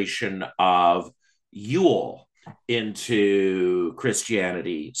 incorporation of Yule into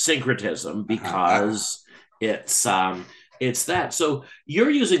Christianity syncretism Uh-huh. because it's it's that. So you're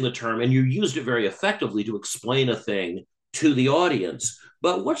using the term and you used it very effectively to explain a thing to the audience.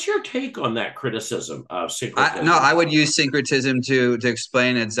 But what's your take on that criticism of No, syncretism? I would use syncretism to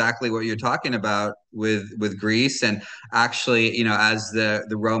explain exactly what you're talking about with Greece, and actually, as the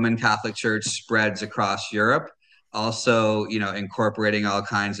Roman Catholic Church spreads across Europe, also, incorporating all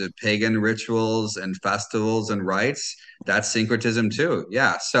kinds of pagan rituals and festivals and rites, that's syncretism too.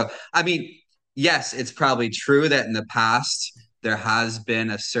 Yeah. So, I mean, yes, it's probably true that in the past there has been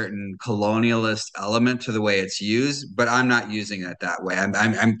a certain colonialist element to the way it's used, but I'm not using it that way.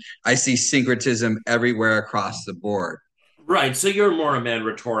 I see syncretism everywhere across the board. Right. So you're more a man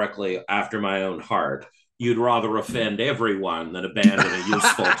rhetorically after my own heart. You'd rather offend everyone than abandon a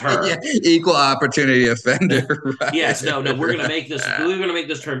useful Yeah, term. equal opportunity offender, right? Yes, no, no, we're going to make this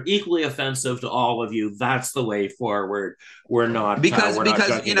term equally offensive to all of you. That's the way forward. because we're not because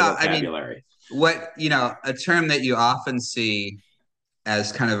junking the I mean, vocabulary. what a term that you often see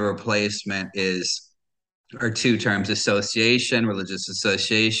as kind of a replacement is or two terms: association, religious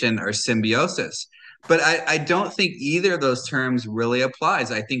association, or symbiosis. But I don't think either of those terms really applies.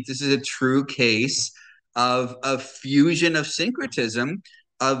 I think this is a true case of fusion of syncretism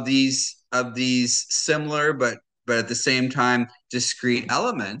of these similar but at the same time discrete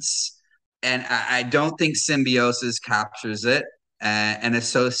elements. And I don't think symbiosis captures it. And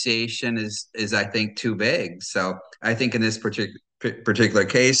association is I think too vague. So I think in this particular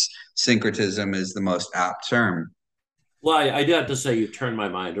case, syncretism is the most apt term. Well, I do have to say you've turned my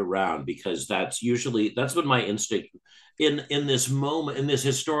mind around because that's been my instinct in this moment, in this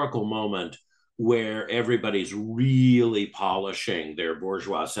historical moment where everybody's really polishing their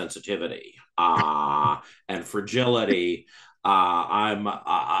bourgeois sensitivity and fragility. I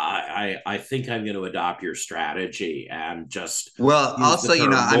think I'm going to adopt your strategy and just Well, use the also,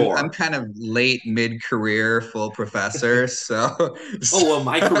 term I'm more. kind of late mid-career full professor, so Oh well,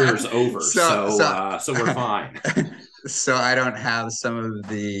 my career's so over, so so, so we're fine. so I don't have some of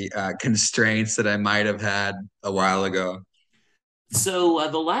the constraints that I might have had a while ago. So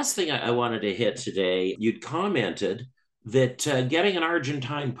the last thing I wanted to hit today, you'd commented that getting an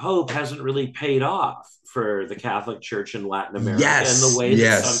Argentine pope hasn't really paid off for the Catholic Church in Latin America in the Yes, way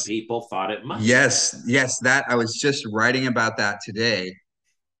that some yes, people thought it might. yes. That I was just writing about that today.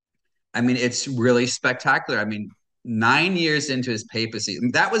 I mean, it's really spectacular. I mean, 9 years into his papacy,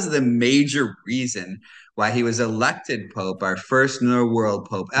 that was the major reason why he was elected pope, our first New World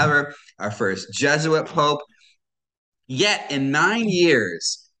pope ever, our first Jesuit pope. Yet in 9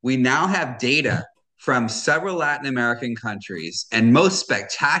 years, we now have data from several Latin American countries, and most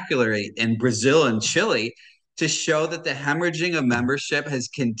spectacularly in Brazil and Chile, to show that the hemorrhaging of membership has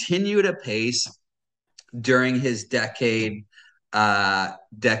continued apace during his decade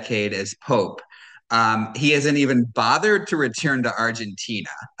as Pope. He hasn't even bothered to return to Argentina,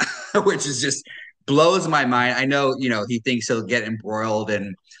 which is just blows my mind. I know, he thinks he'll get embroiled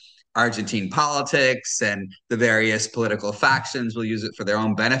in Argentine politics and the various political factions will use it for their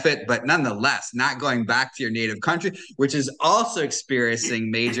own benefit. But nonetheless, not going back to your native country, which is also experiencing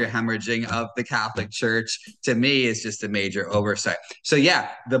major hemorrhaging of the Catholic Church, to me is just a major oversight. So, yeah,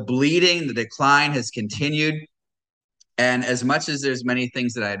 the bleeding, the decline has continued. And as much as there's many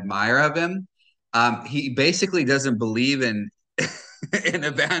things that I admire of him, he basically doesn't believe in in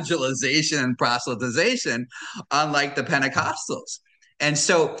evangelization and proselytization, unlike the Pentecostals. And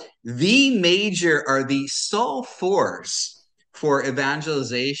so the sole force for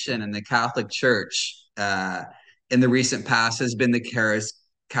evangelization in the Catholic Church in the recent past has been the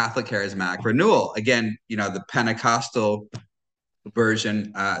Catholic charismatic renewal. Again, the Pentecostal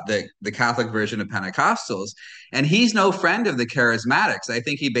version, the Catholic version of Pentecostals, and he's no friend of the charismatics. I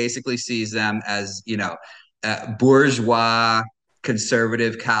think he basically sees them as bourgeois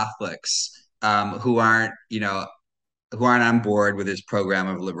conservative Catholics who aren't, who aren't on board with his program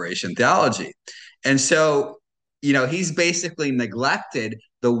of liberation theology. And so, he's basically neglected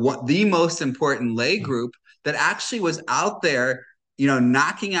the most important lay group that actually was out there,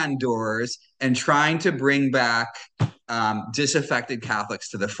 knocking on doors and trying to bring back disaffected Catholics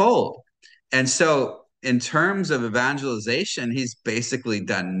to the fold. And so, in terms of evangelization, he's basically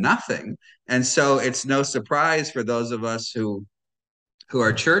done nothing. And so, it's no surprise for those of us who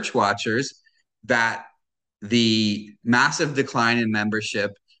are church watchers that the massive decline in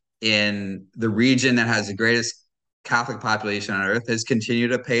membership in the region that has the greatest Catholic population on earth has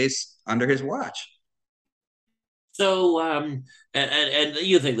continued apace under his watch. So, and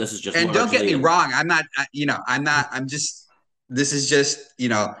you think this is just And don't get largely me wrong, I'm not, I'm just, this is just,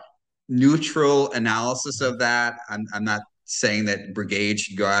 neutral analysis of that. I'm not saying that brigade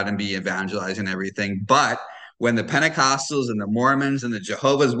should go out and be evangelizing everything, but when the Pentecostals and the Mormons and the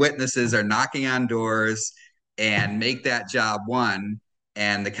Jehovah's Witnesses are knocking on doors and make that job one,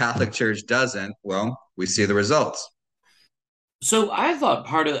 and the Catholic Church doesn't, well, we see the results. So I thought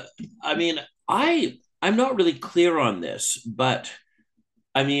part of, I mean, I'm not really clear on this, but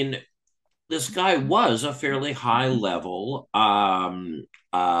I mean, this guy was a fairly high level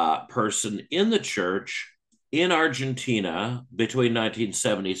person in the church in Argentina between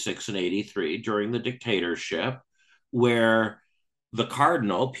 1976 and 83 during the dictatorship, where the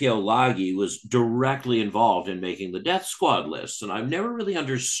Cardinal, Pio Laghi, was directly involved in making the death squad list. And I've never really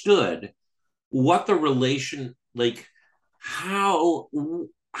understood what the relation, like how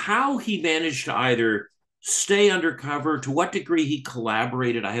how he managed to either stay undercover, to what degree he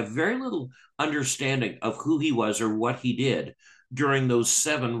collaborated. I have very little understanding of who he was or what he did during those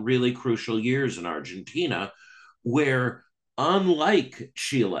 7 really crucial years in Argentina, where, unlike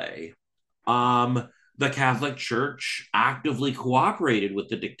Chile, the Catholic Church actively cooperated with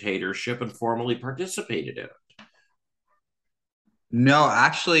the dictatorship and formally participated in it. No,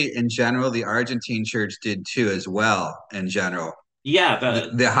 actually, in general, the Argentine church did too, as well. In general, Yeah,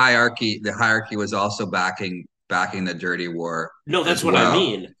 the hierarchy was also backing the dirty war no, that's as what I well.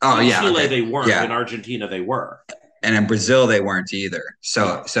 mean. Oh In yeah, Chile, okay, they weren't. yeah. In Argentina, they were. And in Brazil, they weren't either. So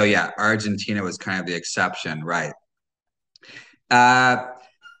Yeah. so yeah, Argentina was kind of the exception, right? Uh,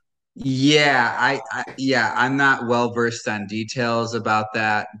 yeah, I'm not well versed on details about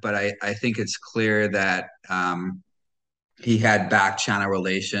that, but I think it's clear that he had back channel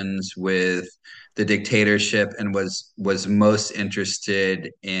relations with the dictatorship and was most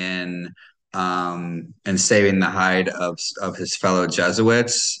interested in saving the hide of his fellow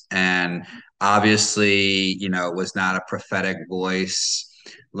Jesuits, and obviously, was not a prophetic voice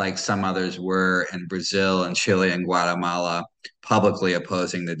like some others were in Brazil and Chile and Guatemala, publicly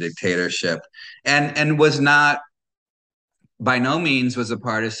opposing the dictatorship, and was not, by no means, was a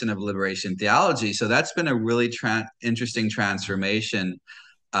partisan of liberation theology. So that's been a really interesting transformation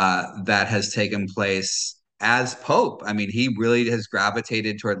that has taken place as Pope. I mean, he really has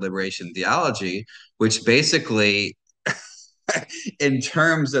gravitated toward liberation theology, which basically, in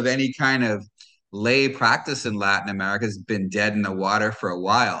terms of any kind of lay practice in Latin America, has been dead in the water for a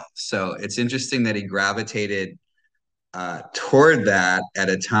while. So it's interesting that he gravitated toward that at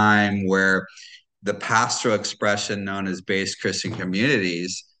a time where the pastoral expression known as base Christian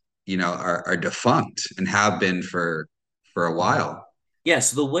communities, are defunct and have been for a while.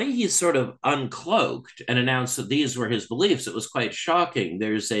 Yes, the way he sort of uncloaked and announced that these were his beliefs, it was quite shocking.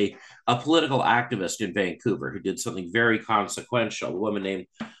 There's a political activist in Vancouver who did something very consequential, a woman named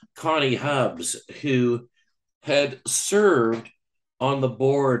Connie Hubbs, who had served on the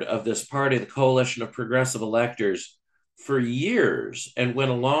board of this party, the Coalition of Progressive Electors, for years and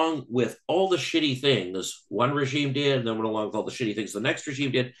went along with all the shitty things one regime did, and then went along with all the shitty things the next regime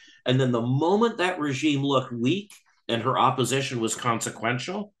did. And then the moment that regime looked weak and her opposition was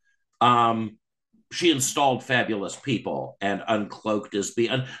consequential, um, she installed fabulous people and uncloaked as being.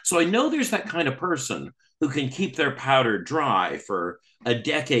 And so I know there's that kind of person who can keep their powder dry for a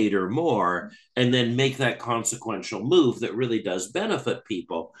decade or more and then make that consequential move that really does benefit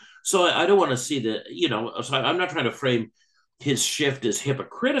people. So I don't want to see that, so I'm not trying to frame his shift as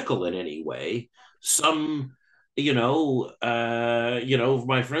hypocritical in any way. Some, my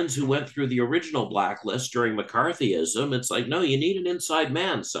friends who went through the original blacklist during McCarthyism, it's like, no, you need an inside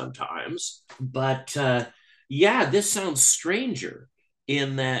man sometimes. But yeah, this sounds stranger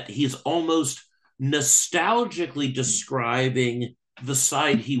in that he's almost nostalgically describing the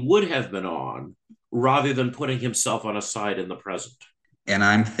side he would have been on rather than putting himself on a side in the present. And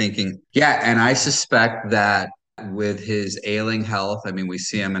I'm thinking, yeah, and I suspect that with his ailing health, I mean, we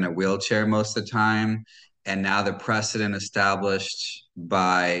see him in a wheelchair most of the time. and now the precedent established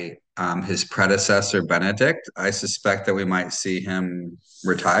by his predecessor, Benedict, I suspect that we might see him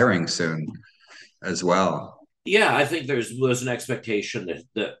retiring soon as well. Yeah, I think was an expectation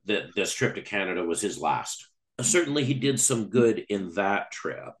that this trip to Canada was his last. Certainly, he did some good in that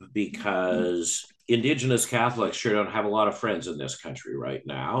trip because Indigenous Catholics sure don't have a lot of friends in this country right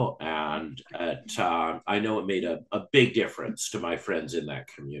now, and I know it made a big difference to my friends in that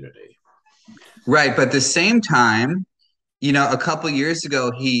community. Right, but at the same time, a couple years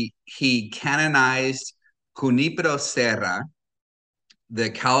ago, he canonized Junipero Serra, the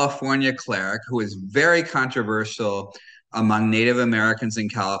California cleric, who was very controversial among Native Americans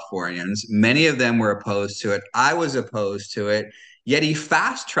and Californians. Many of them were opposed to it. I was opposed to it, yet he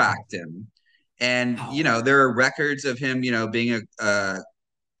fast tracked him. And, there are records of him, being a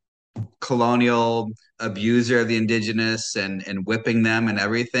colonial abuser of the indigenous and whipping them and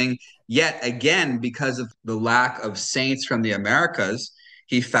everything. Yet again, because of the lack of saints from the Americas,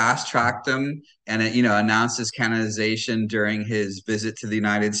 he fast tracked them and announced his canonization during his visit to the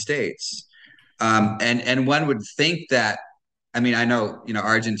United States. And one would think that, I mean, I know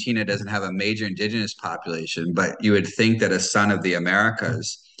Argentina doesn't have a major indigenous population, but you would think that a son of the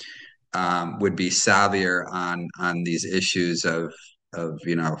Americas would be savvier on these issues of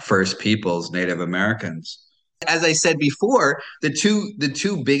First Peoples, Native Americans. As I said before, the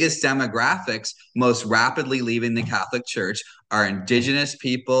two biggest demographics most rapidly leaving the Catholic Church are Indigenous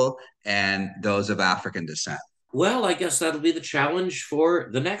people and those of African descent. Well, I guess that'll be the challenge for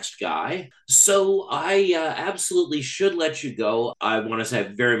the next guy. So I absolutely should let you go. I want to say I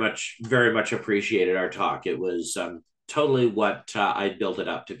very much appreciated our talk. It was totally what I built it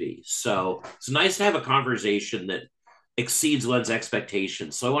up to be. So it's nice to have a conversation that exceeds one's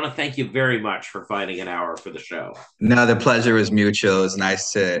expectations. So I want to thank you very much for finding an hour for the show. No, the pleasure was mutual. It was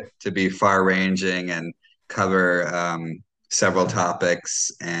nice to be far ranging and cover several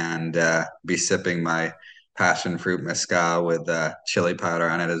topics and be sipping my passion fruit mezcal with chili powder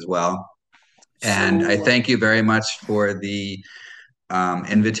on it as well. And I thank you very much for the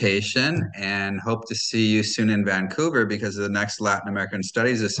invitation and hope to see you soon in Vancouver because of the next Latin American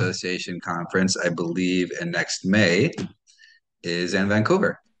Studies Association conference, I believe in next May, is in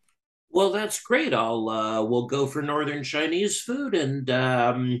Vancouver. Well, that's great. We'll go for Northern Chinese food and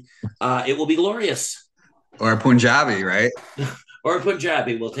it will be glorious. Or Punjabi, right? Or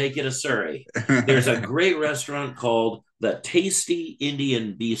Punjabi. We'll take you to Surrey. There's a great restaurant called the Tasty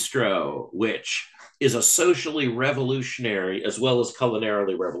Indian Bistro, which is a socially revolutionary as well as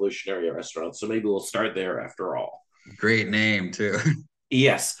culinarily revolutionary restaurant. So maybe we'll start there after all. Great name, too.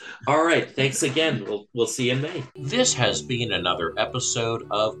 Yes. All right. Thanks again. We'll see you in May. This has been another episode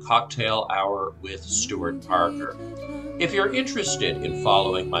of Cocktail Hour with Stuart Parker. If you're interested in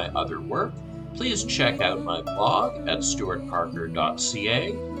following my other work, please check out my blog at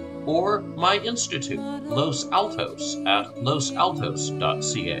stuartparker.ca or my institute, Los Altos, at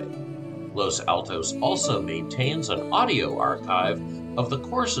losaltos.ca. Los Altos also maintains an audio archive of the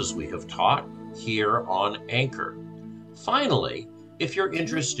courses we have taught here on Anchor. Finally, if you're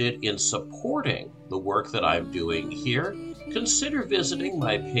interested in supporting the work that I'm doing here, consider visiting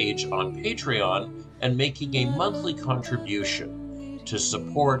my page on Patreon and making a monthly contribution to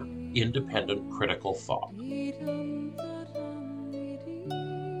support independent critical thought.